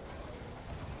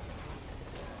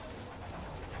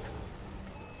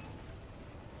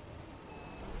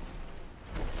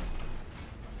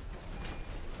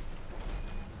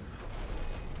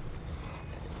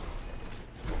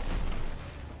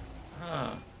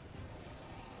 Ah.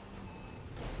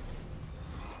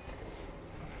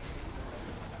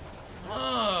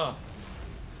 Oh.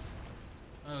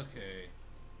 Okay.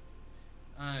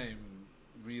 I'm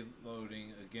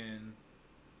reloading again.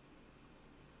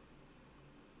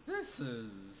 This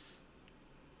is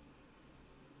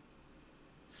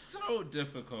so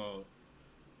difficult.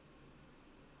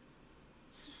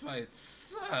 This fight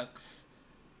sucks.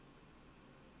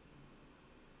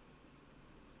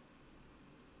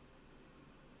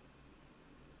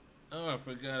 Oh, I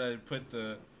forgot to put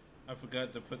the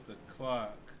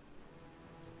clock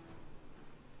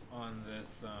on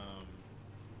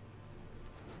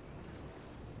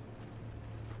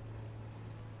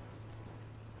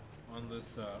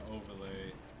this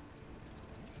overlay.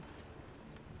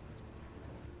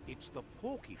 It's the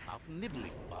porky puff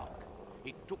nibbling bug.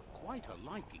 It took quite a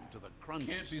liking to the crunchy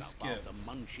Can't be stuff skipped. after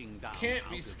munching down Can't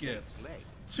out be of skipped. its leg.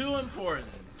 Too important.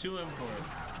 Too important.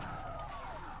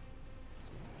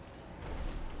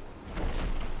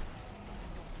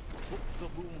 Hook the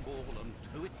boom ball and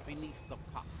tow it beneath the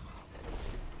puff.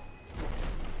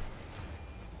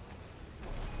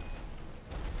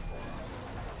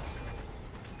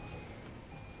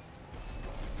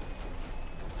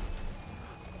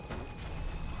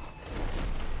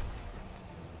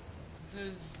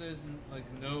 There's like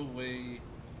no way.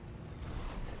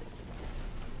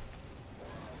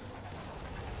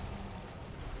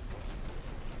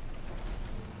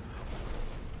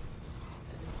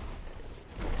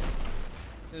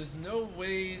 There's no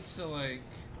way to like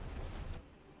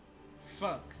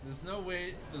fuck. There's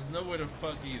nowhere to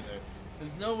fuck either.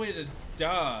 There's no way to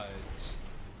dodge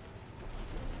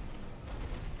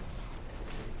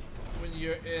when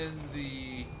you're in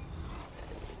the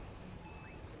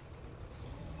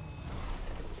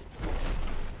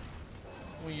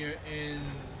when you're in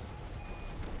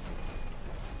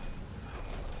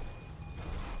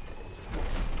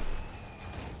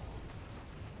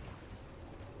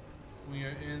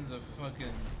the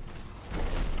fucking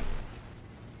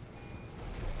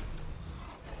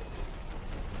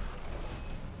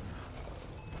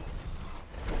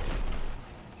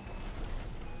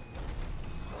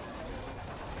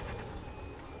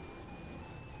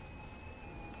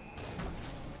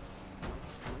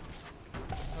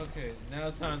okay, now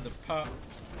it's time to pop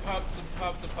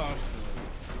the postule.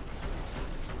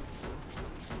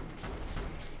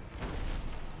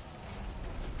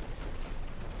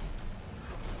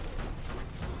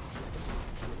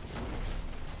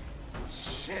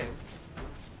 Shit.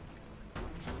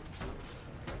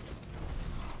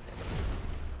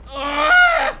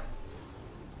 Ah!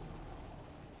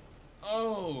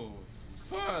 Oh,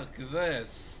 fuck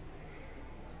this.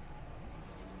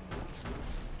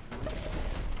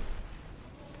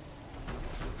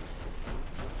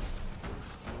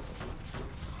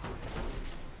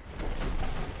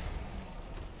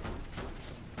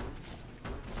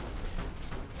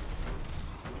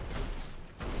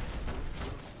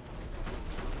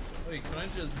 Wait, can I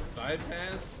just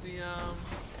bypass the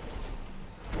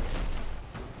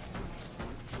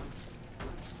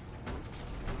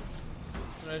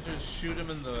Can I just shoot him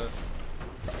in the...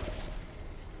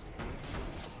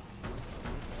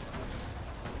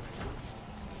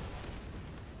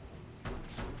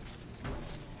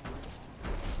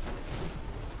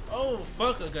 Oh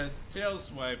fuck, I got tail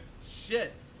swipe.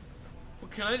 Shit.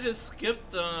 Well, can I just skip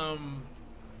the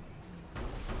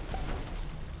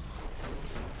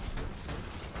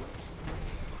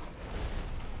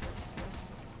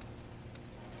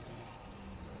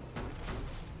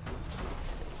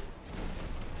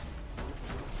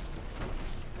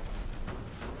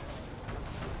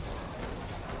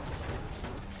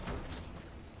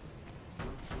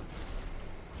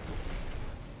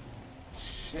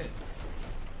shit.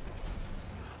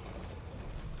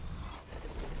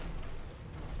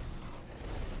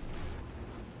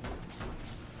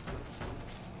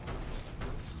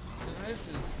 Can I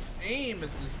just aim at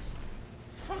this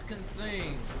fucking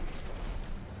thing?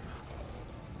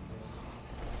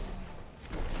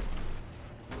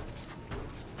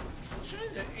 I'm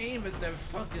trying to aim at that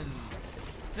fucking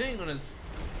thing on his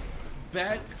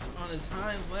back, on his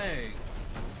hind leg.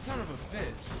 Son of a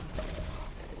bitch.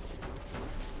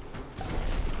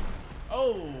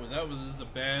 Oh, that was a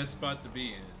bad spot to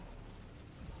be in.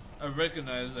 I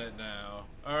recognize that now.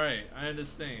 Alright, I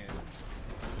understand.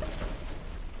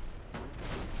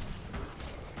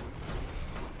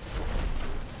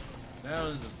 That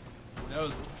was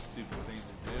a stupid thing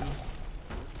to do.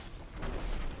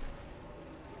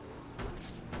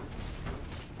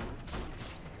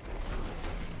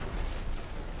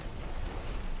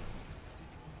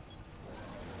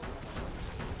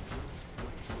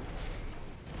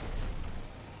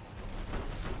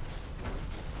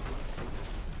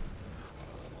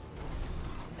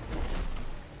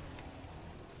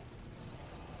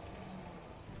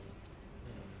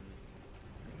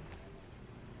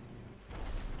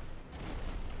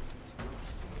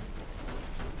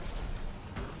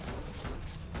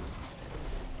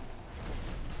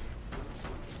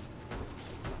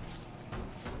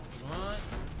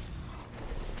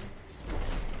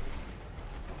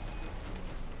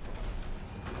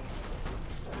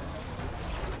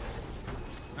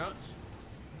 Ouch.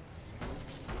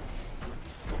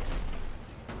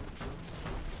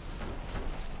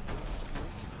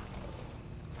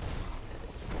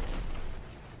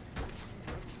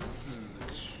 This is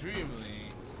extremely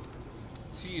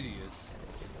tedious.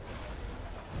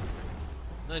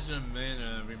 Legend of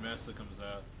Mana Remaster comes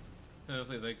out. I don't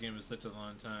think that game is such a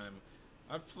long time.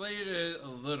 I played it a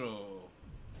little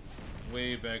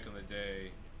way back in the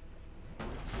day.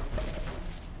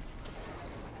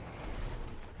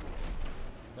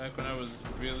 Back when I was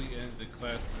really into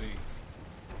classic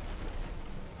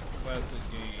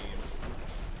games.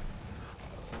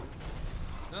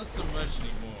 Not so much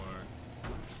anymore.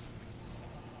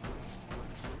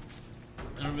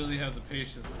 I don't really have the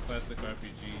patience for classic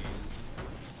RPGs.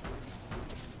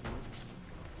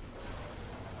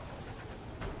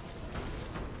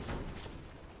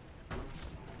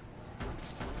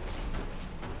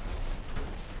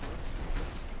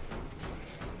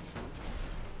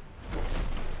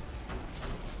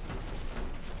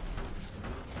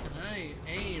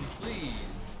 Aim,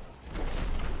 please.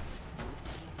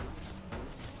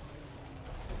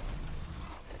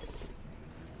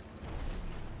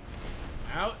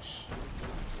 Ouch.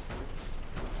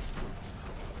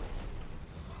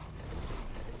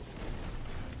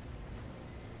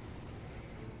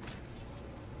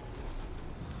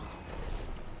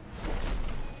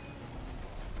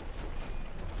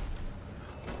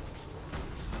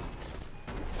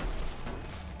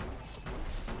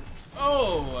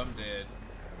 Oh, I'm dead.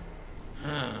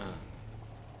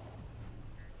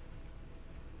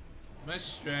 My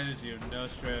strategy of no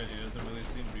strategy doesn't really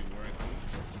seem to be working.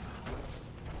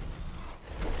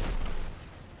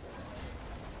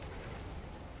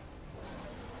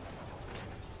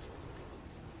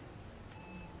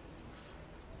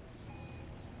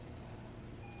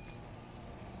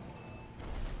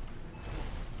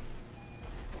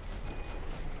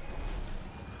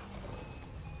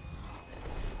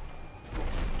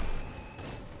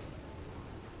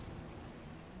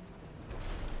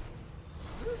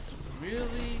 Is this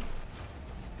really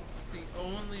the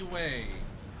only way?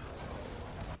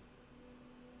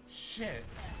 Shit.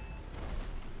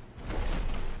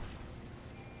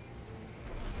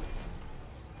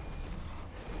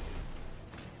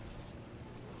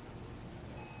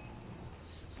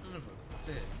 Son of a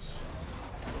bitch.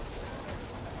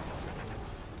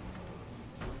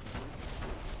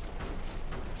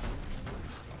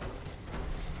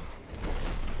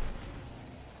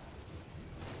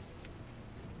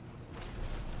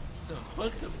 to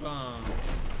hook a bomb,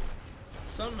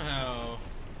 somehow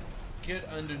get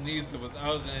underneath it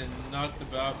without getting knocked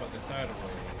about by the tidal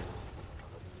waves.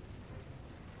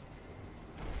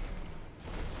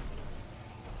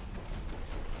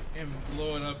 And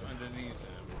blow it up underneath him.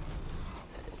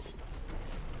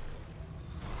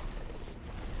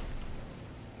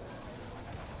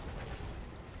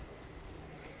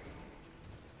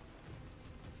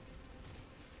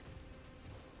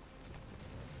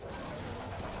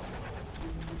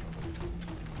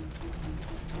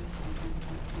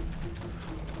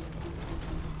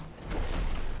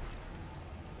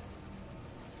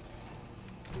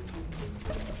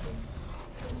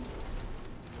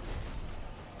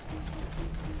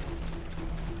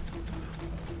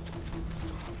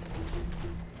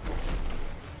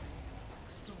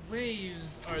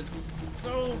 Waves are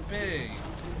so big.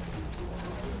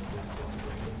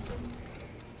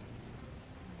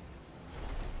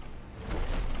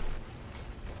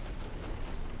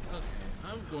 Okay,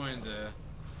 I'm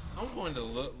going to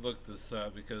look this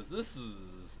up because this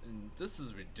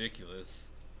is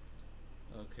ridiculous.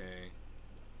 Okay.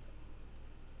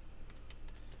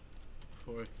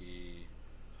 Porky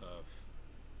Puff.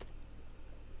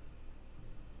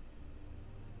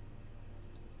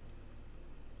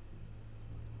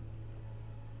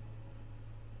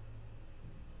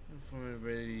 Informed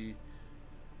ready.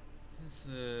 It's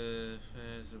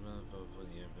fast about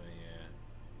yeah, but yeah.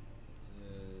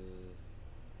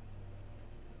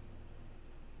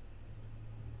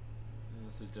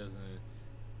 It doesn't.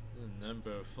 The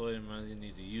number of floating mines you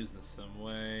need to use in some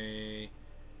way.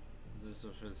 This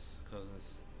office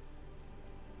causes.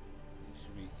 It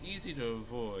should be easy to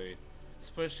avoid,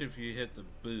 especially if you hit the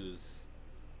boost.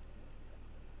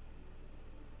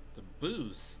 The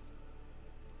boost.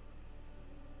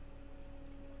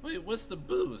 Wait, what's the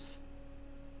boost?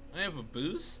 I have a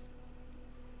boost?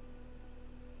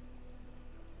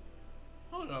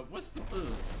 Hold up, what's the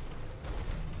boost?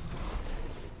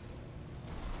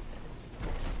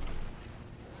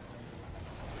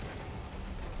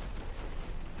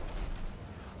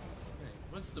 Wait,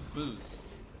 what's the boost?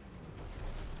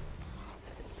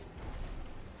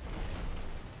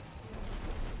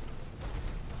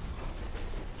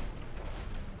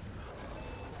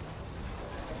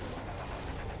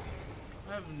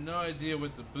 I have no idea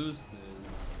what the boost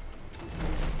is.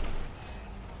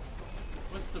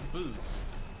 What's the boost?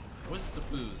 What's the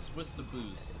boost? What's the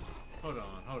boost? Hold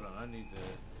on, I need to...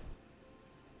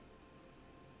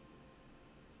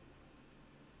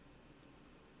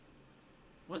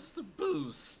 What's the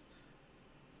boost?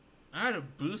 I had a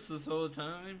boost this whole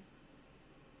time?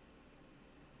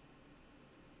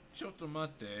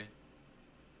 Chotomate.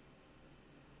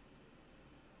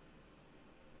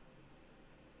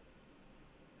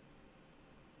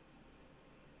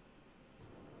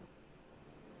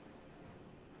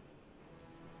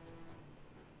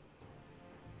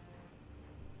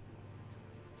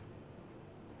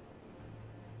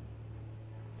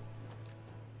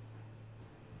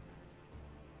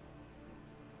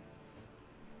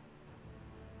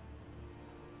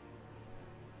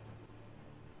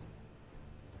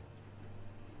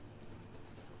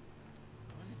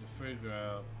 Figure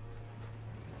out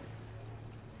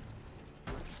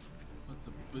what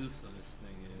the boost on this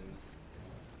thing is.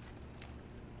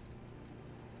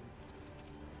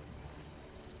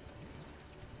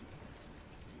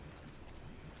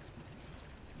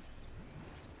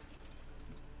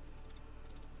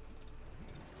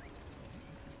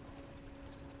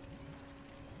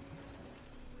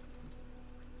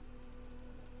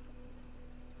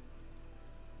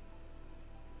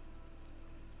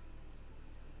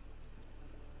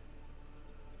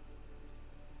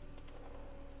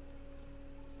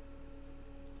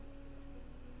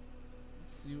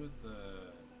 See what the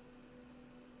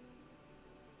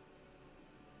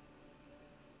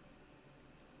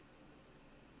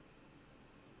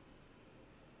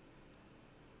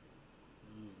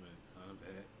movement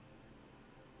combat.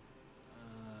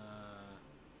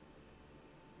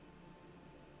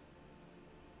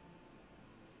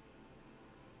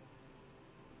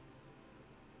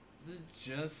 Is it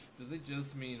just? Do they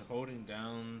just mean holding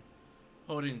down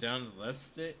the left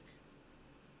stick?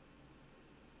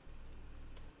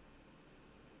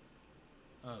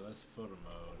 Oh, that's photo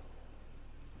mode.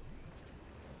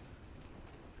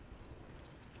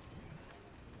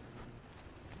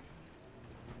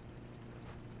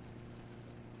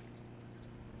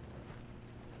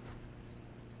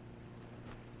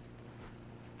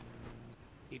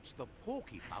 It's the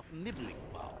Porky Puff nibbling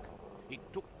bug. It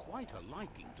took quite a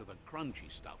liking to the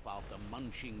crunchy stuff after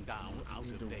munching down out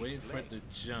Need of to Dave's wait for leg. it to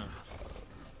jump.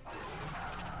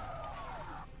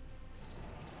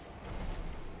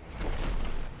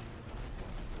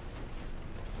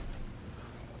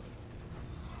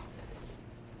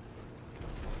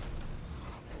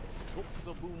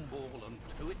 the boom ball and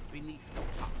tow it beneath the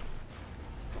puff.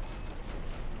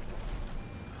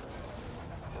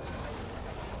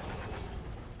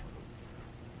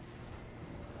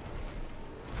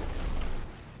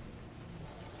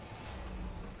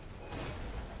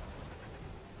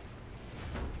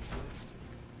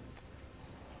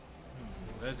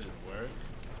 That didn't work.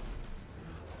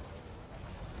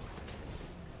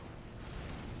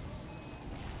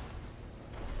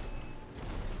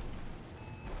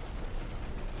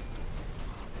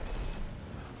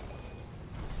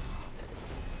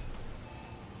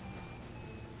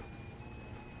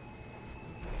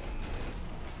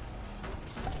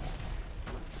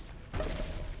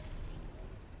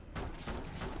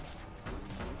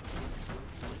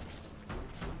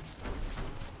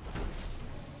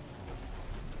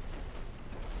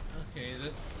 Okay,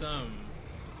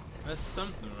 that's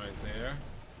something right there.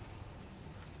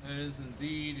 That is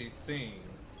indeed a thing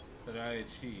that I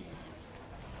achieved.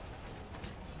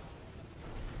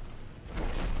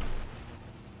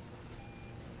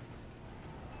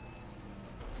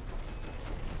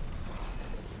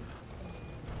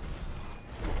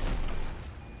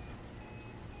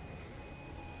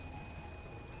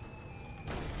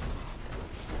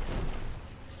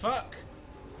 Fuck!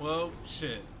 Well,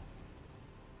 shit.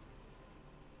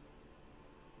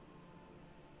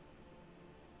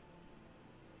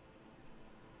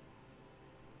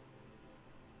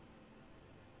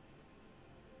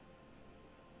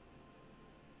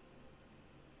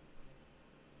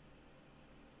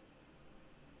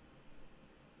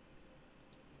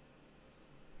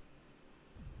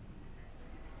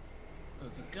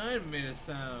 The guy made it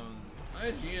sound,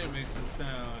 IGN makes it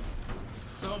sound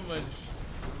so much,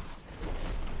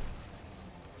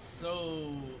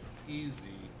 so easy.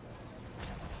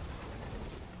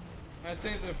 I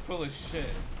think they're full of shit.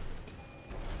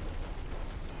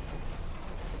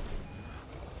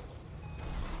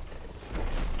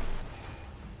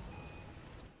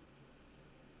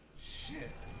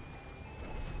 Shit.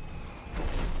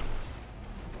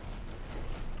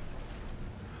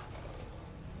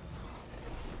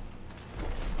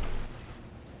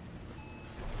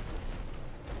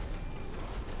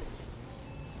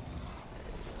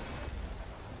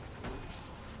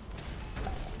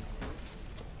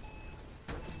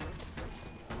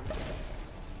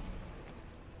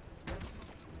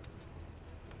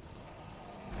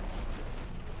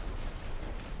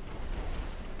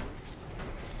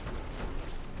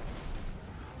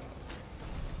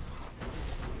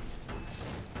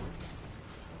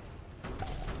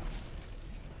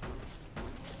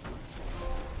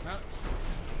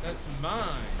 That's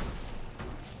mine.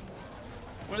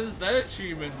 What does that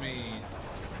achievement mean?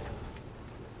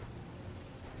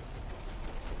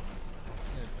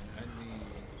 Yeah, but I need...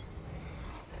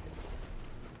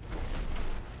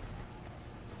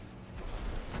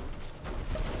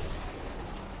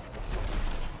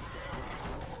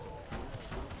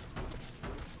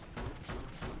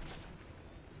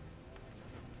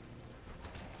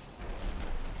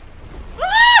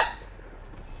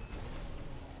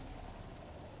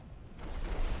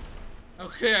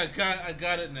 Okay, I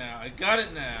got it now. I got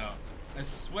it now. I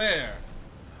swear.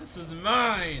 This is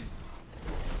mine.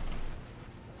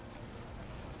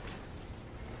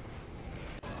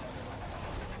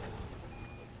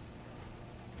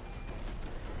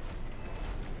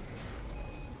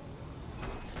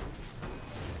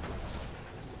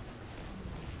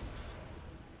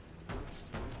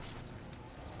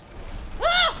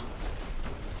 Ah!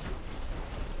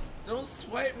 Don't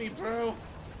swipe me, bro.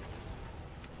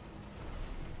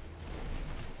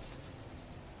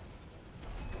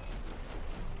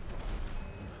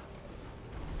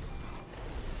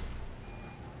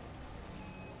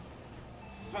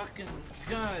 Fucking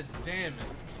god damn it.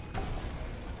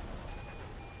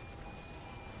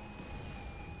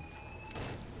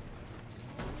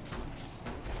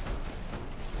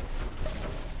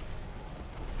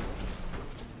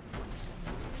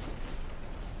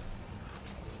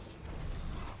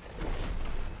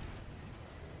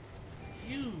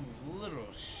 You little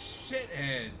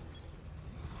shithead.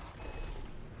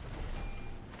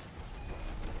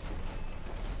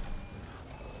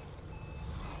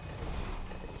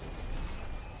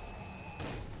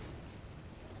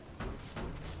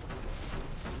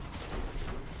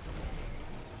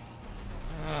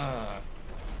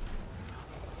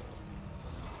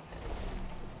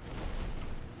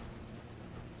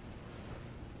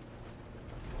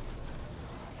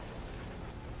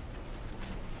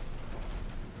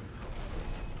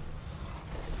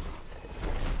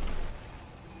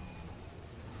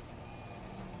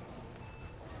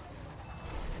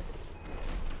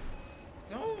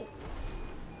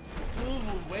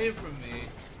 away from me.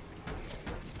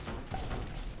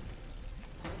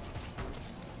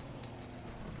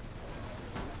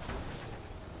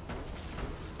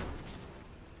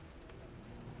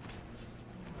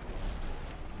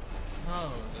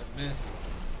 Oh, that missed.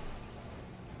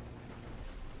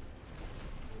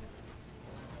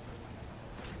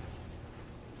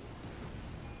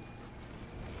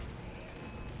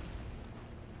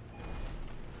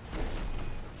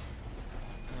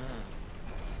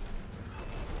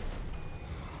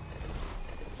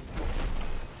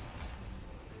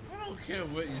 I don't care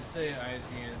what you say,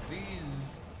 IGN.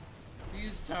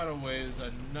 These tidal waves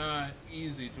are not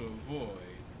easy to avoid.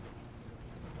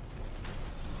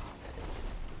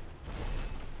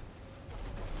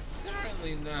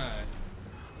 Certainly not.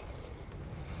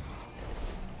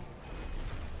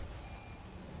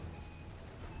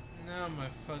 Now my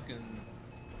fucking